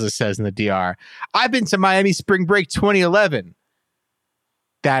ceremony. Oz says in the DR, "I've been to Miami Spring Break 2011."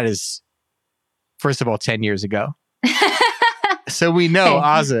 That is, first of all, 10 years ago. So we know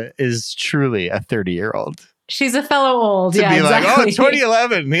Ozza is truly a 30-year-old. She's a fellow old. To be exactly. Like,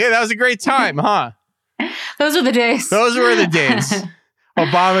 2011. Yeah, that was a great time, huh? Those were the days. Those were the days.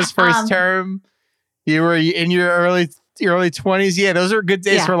 Obama's first term. You were in your early 20s. Yeah, those are good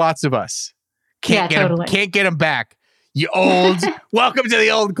days for lots of us. Can't get them back. You old. Welcome to the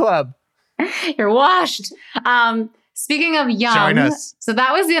old club. You're washed. Speaking of young, join us. So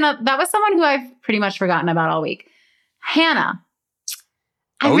that was someone who I've pretty much forgotten about all week. Hannah.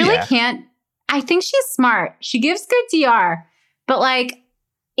 I really can't. I think she's smart. She gives good DR, but like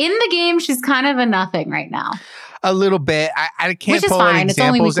in the game, she's kind of a nothing right now. A little bit. I can't pull any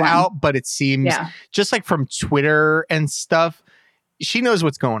examples out, but it seems just like from Twitter and stuff, she knows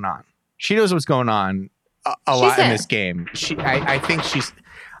what's going on. She knows what's going on a lot in this game. I think she's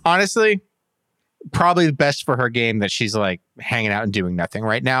honestly probably the best for her game that she's like hanging out and doing nothing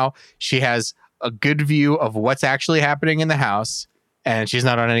right now. She has a good view of what's actually happening in the house. And she's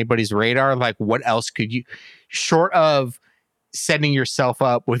not on anybody's radar. Like, what else could you, short of setting yourself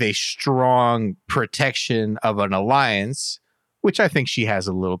up with a strong protection of an alliance, which I think she has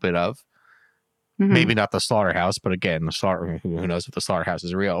a little bit of. Mm-hmm. Maybe not the slaughterhouse, but again, who knows if the slaughterhouse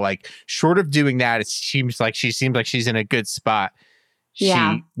is real. Like, short of doing that, it seems like she's in a good spot.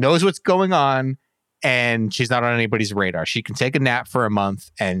 Yeah. She knows what's going on, and she's not on anybody's radar. She can take a nap for a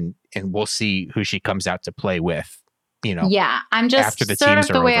month, and we'll see who she comes out to play with. I'm just after the sort of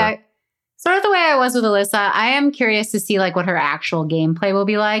the way I was with Alyssa. I am curious to see like what her actual gameplay will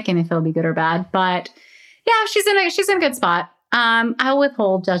be like and if it'll be good or bad. But yeah, she's in a good spot. I'll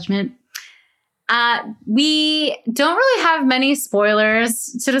withhold judgment. We don't really have many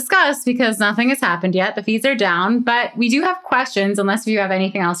spoilers to discuss because nothing has happened yet. The feeds are down, but we do have questions. Unless you have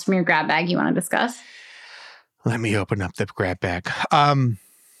anything else from your grab bag you want to discuss. Let me open up the grab bag.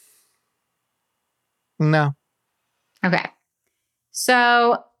 No. Okay.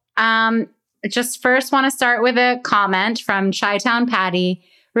 So, just first want to start with a comment from Chi-Town Patty.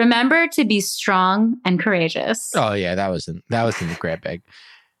 Remember to be strong and courageous. Oh yeah, that was in the grab bag.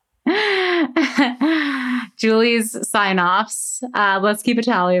 Julie's sign-offs. Let's keep a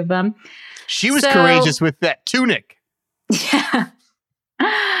tally of them. She was courageous with that tunic. Yeah.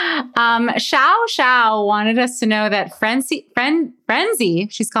 Xiao wanted us to know that Frenzy,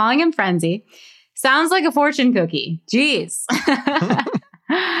 she's calling him Frenzy, sounds like a fortune cookie. Jeez.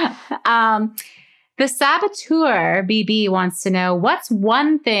 The Saboteur BB wants to know, what's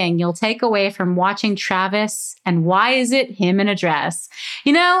one thing you'll take away from watching Travis, and why is it him in a dress?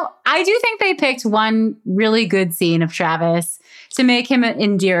 I do think they picked one really good scene of Travis to make him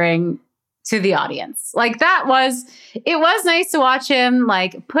endearing to the audience. Like it was nice to watch him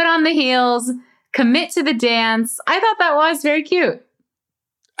like put on the heels, commit to the dance. I thought that was very cute.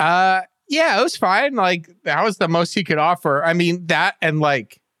 Yeah, it was fine. Like, that was the most he could offer. I mean, that and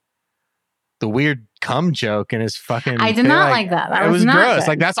like the weird cum joke in his fucking. I did not like that. That was not gross. good.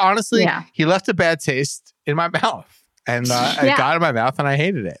 Like, that's honestly, he left a bad taste in my mouth. And it got in my mouth and I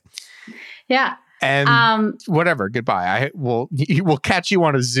hated it. Yeah. And whatever, goodbye. We'll catch you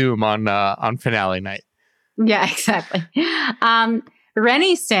on a Zoom on finale night. Yeah, exactly.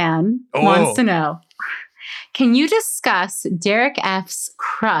 Rennie Stan wants to know, can you discuss Derek F's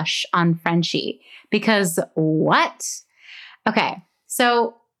crush on Frenchie? Because what? Okay,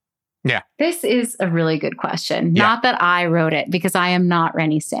 so yeah, this is a really good question. Yeah. Not that I wrote it because I am not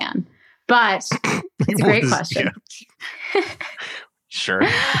Rennie Stan, but it's a great question. Yeah. Sure.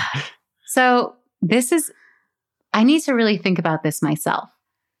 So I need to really think about this myself.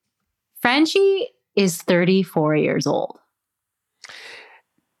 Frenchie is 34 years old.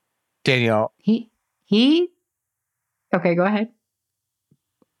 Danielle. Okay, go ahead.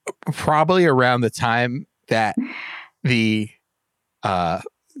 Probably around the time that the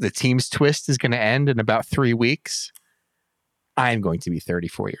team's twist is going to end in about 3 weeks, I'm going to be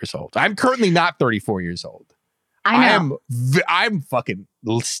 34 years old. I'm currently not 34 years old. I know. I'm fucking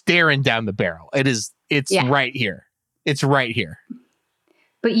staring down the barrel. It's right here. It's right here.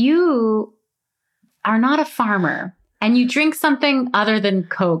 But you are not a farmer and you drink something other than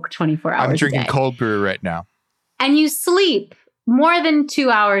Coke 24 hours a day. I'm drinking cold brew right now. And you sleep more than 2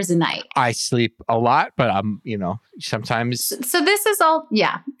 hours a night. I sleep a lot, but I'm, sometimes. So this is all,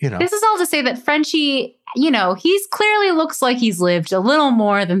 this is all to say that Frenchie, he's clearly looks like he's lived a little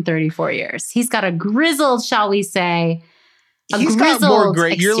more than 34 years. He's got a grizzled, shall we say, he's got more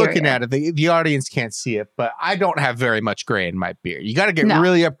gray. Exterior. You're looking at it. The audience can't see it, but I don't have very much gray in my beard. You got to get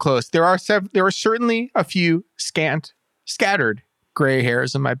really up close. There are certainly a few scattered gray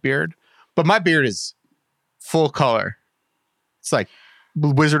hairs in my beard, but my beard is full color. It's like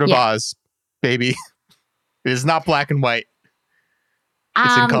Wizard of Oz, baby. It is not black and white.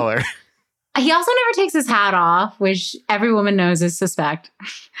 It's in color. He also never takes his hat off, which every woman knows is suspect.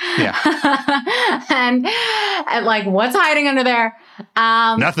 Yeah. and like, what's hiding under there?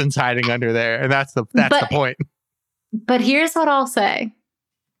 Nothing's hiding under there. And that's the point. But here's what I'll say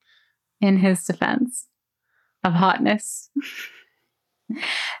in his defense of hotness.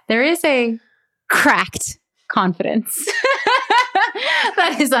 There is a cracked confidence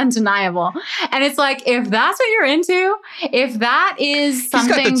that is undeniable. And it's like, if that's what you're into, if that is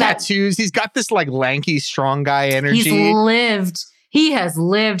something he's got the tattoos, he's got this like lanky, strong guy energy. He has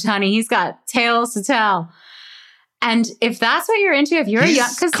lived, honey. He's got tales to tell. And if that's what you're into, if you're young,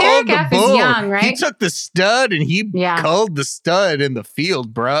 because Derek F is young, right? He took the stud and he culled the stud in the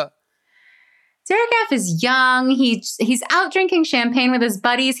field, bruh. Derek F is young. He's out drinking champagne with his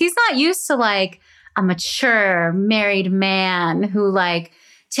buddies. He's not used to like a mature married man who like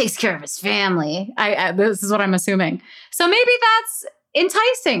takes care of his family. This is what I'm assuming. So maybe that's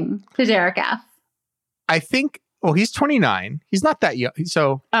enticing to Derek F. I think, well, he's 29. He's not that young.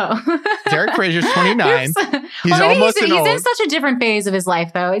 So Derek Frazier's 29. He's almost he's in such a different phase of his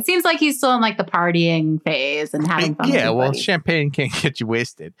life, though. It seems like he's still in like the partying phase and having fun. Yeah, well, champagne can't get you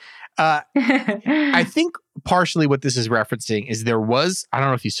wasted. I think partially what this is referencing is I don't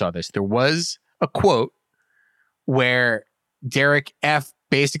know if you saw this, there was a quote where Derek F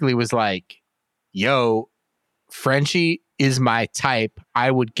basically was like, yo, Frenchie is my type. I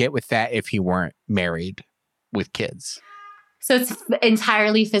would get with that if he weren't married with kids. So it's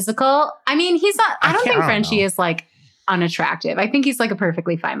entirely physical. I mean, he's not, I don't think Frenchie is like unattractive. I think he's like a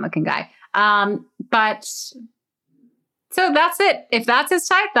perfectly fine looking guy. But so that's it. If that's his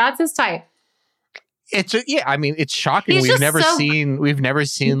type, that's his type. It's shocking. We've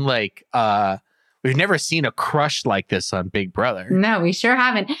never seen a crush like this on Big Brother. No, we sure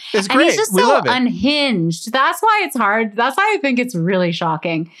haven't. It's great. He's just so unhinged. That's why it's hard. That's why I think it's really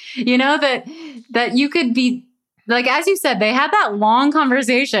shocking. That you could be like, as you said, they had that long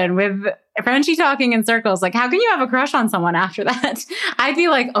conversation with Frenchie talking in circles. Like, how can you have a crush on someone after that? I'd be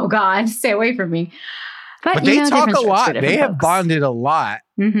like, oh God, stay away from me. But they talk a lot. They have bonded a lot,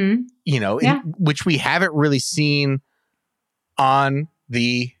 mm-hmm. which we haven't really seen on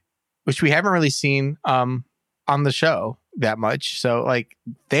the show that much. So like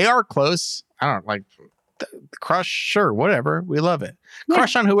they are close. I don't like the crush. Sure. Whatever. We love it. Yeah.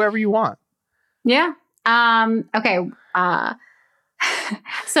 Crush on whoever you want. Yeah. Okay.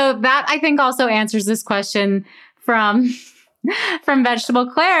 So that I think also answers this question from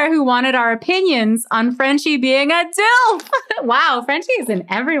Vegetable Claire, who wanted our opinions on Frenchie being a DILF. Wow. Frenchie is in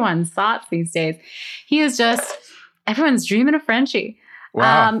everyone's thoughts these days. He is just, everyone's dreaming of Frenchie.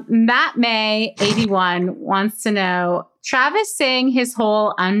 Wow. Matt May 81 wants to know, Travis saying his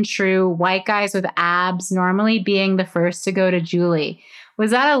whole untrue white guys with abs normally being the first to go to Julie.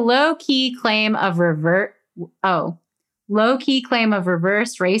 Was that a low-key claim of reverse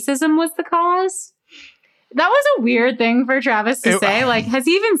racism was the cause? That was a weird thing for Travis to say. Like, has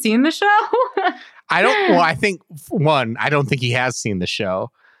he even seen the show? I think, I don't think he has seen the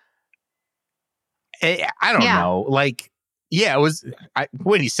show. I don't know. Like, yeah, it was,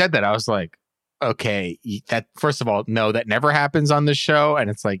 when he said that, I was like, okay, that, first of all, no, that never happens on this show. And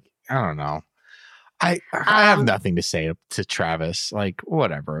it's like, I don't know. I have nothing to say to Travis. Like,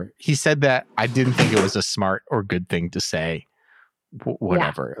 whatever. He said that. I didn't think it was a smart or good thing to say.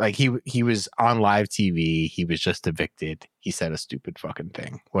 Whatever. Yeah. Like he was on live TV. He was just evicted. He said a stupid fucking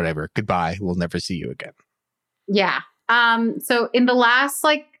thing. Whatever. Goodbye. We'll never see you again. Yeah. So in the last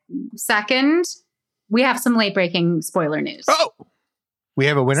second, we have some late breaking spoiler news. Oh, we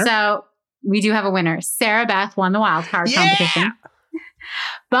have a winner. So we do have a winner. Sarah Beth won the wild card competition.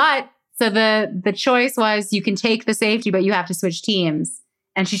 But so the choice was you can take the safety, but you have to switch teams.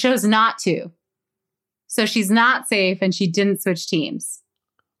 And she chose not to. So she's not safe, and she didn't switch teams.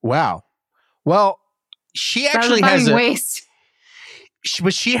 Wow. Well, she actually has a waste.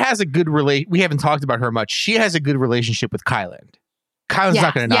 But she has a good we haven't talked about her much. She has a good relationship with Kyland. Kyland's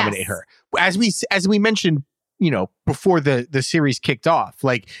not going to nominate her. As we mentioned, before the series kicked off,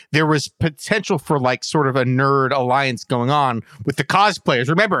 like there was potential for like sort of a nerd alliance going on with the cosplayers.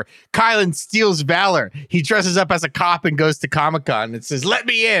 Remember, Kyland steals Valor. He dresses up as a cop and goes to Comic-Con and says, "Let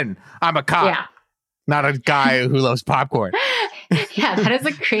me in. I'm a cop." Yeah. Not a guy who loves popcorn. Yeah, that is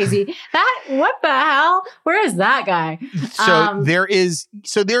what the hell? Where is that guy? So there is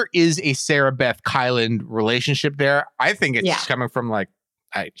a Sarah Beth Kyland relationship there. I think it's coming from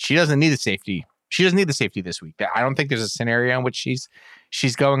she doesn't need the safety. She doesn't need the safety this week. I don't think there's a scenario in which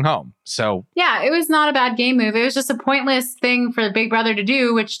she's going home. So yeah, it was not a bad game move. It was just a pointless thing for Big Brother to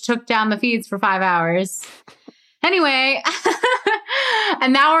do, which took down the feeds for 5 hours. Anyway,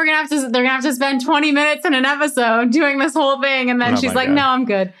 and now they're gonna have to spend 20 minutes in an episode doing this whole thing, and then she's like, God. "No, I'm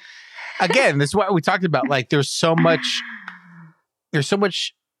good." Again, this is what we talked about. Like, there's so much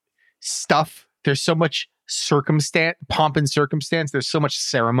stuff. There's so much pomp and circumstance. There's so much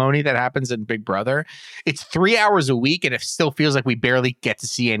ceremony that happens in Big Brother. It's 3 hours a week, and it still feels like we barely get to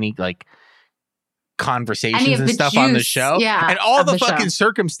see any conversations and stuff on the show. Yeah, and all the fucking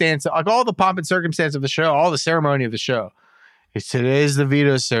circumstance, all the pomp and circumstance of the show, all the ceremony of the show. Today's the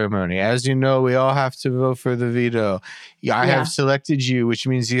veto ceremony. As you know, we all have to vote for the veto. I have selected you, which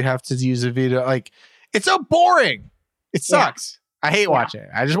means you have to use a veto. Like, it's so boring. It sucks. I hate watching it.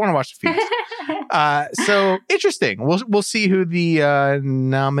 I just want to watch the feeds. So interesting. We'll see who the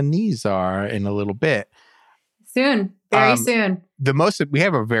nominees are in a little bit. Soon, very soon. We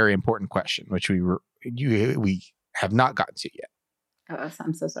have a very important question, which we have not gotten to yet. Oh,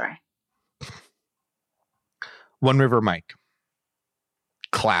 I'm so sorry. One River Mike,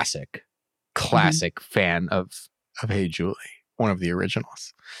 classic fan of Hey Julie, one of the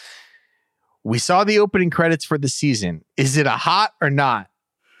originals. We saw the opening credits for the season. Is it a hot or not?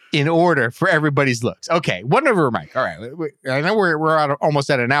 In order for everybody's looks. Okay, One River Mike. All right, I know we're almost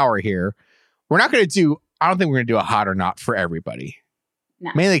at an hour here. We're not going to do. I don't think we're going to do a hot or not for everybody.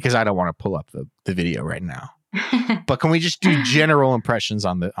 No. Mainly because I don't want to pull up the video right now. But can we just do general impressions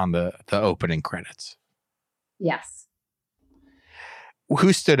on the opening credits? Yes.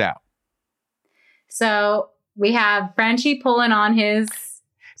 Who stood out? So we have Frenchie pulling on his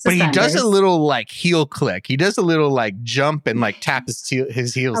suspenders. But he does a little heel click. He does a little jump and tap his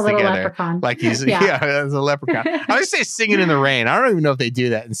heels a together. Leprechaun. Like he's as a leprechaun. I would say Singing in the Rain. I don't even know if they do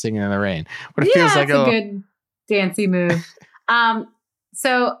that in Singing in the Rain. But it feels like a good dancey move.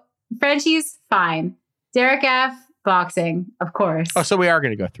 So Frenchie's fine. Derek F, boxing, of course. Oh, so we are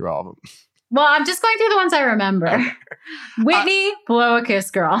going to go through all of them. Well, I'm just going through the ones I remember. Whitney, blow a kiss,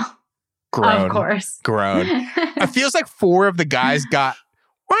 girl. Groan. Of course. Groan. It feels like 4 of the guys got,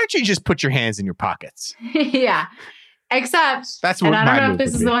 why don't you just put your hands in your pockets? Yeah. Except, that's what and I don't know if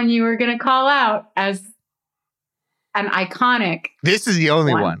this is the one you were going to call out as an iconic. This is the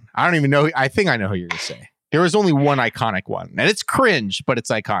only one. I don't even know. I think I know who you're going to say. There was only one iconic one. And it's cringe, but it's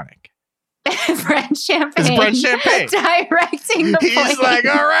iconic. Brent Champagne. It's Brent Champagne. Directing the He's plane. like,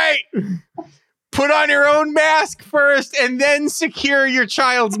 all right, put on your own mask first and then secure your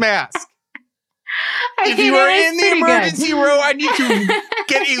child's mask. If you are in the emergency room, I need to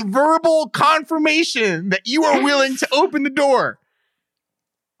get a verbal confirmation that you are willing to open the door.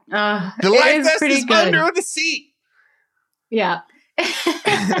 The life vest is under the seat. Yeah.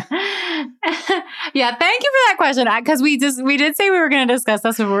 Yeah, thank you for that question, because we did say we were going to discuss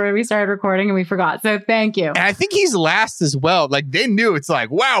this before we started recording and we forgot, so thank you. And I think he's last as well. They knew, it's like,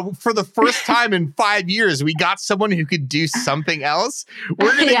 wow, for the first time in 5 years we got someone who could do something else.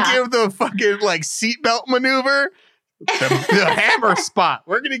 We're gonna give the fucking seatbelt maneuver. the hammer spot.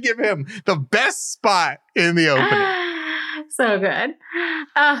 We're going to give him the best spot in the opening. So good.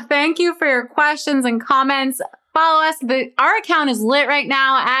 Thank you for your questions and comments. Follow us. Our account is lit right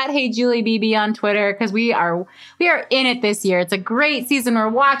now at HeyJulieBB on Twitter because we are in it this year. It's a great season. We're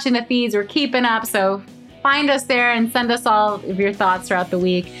watching the feeds. We're keeping up. So find us there and send us all of your thoughts throughout the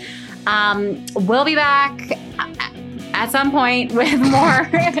week. We'll be back at some point with more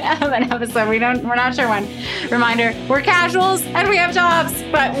of an episode. We're not sure when. Reminder, we're casuals and we have jobs,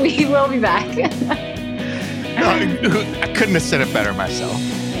 but we will be back. I couldn't have said it better myself.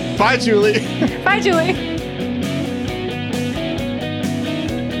 Bye, Julie. Bye, Julie.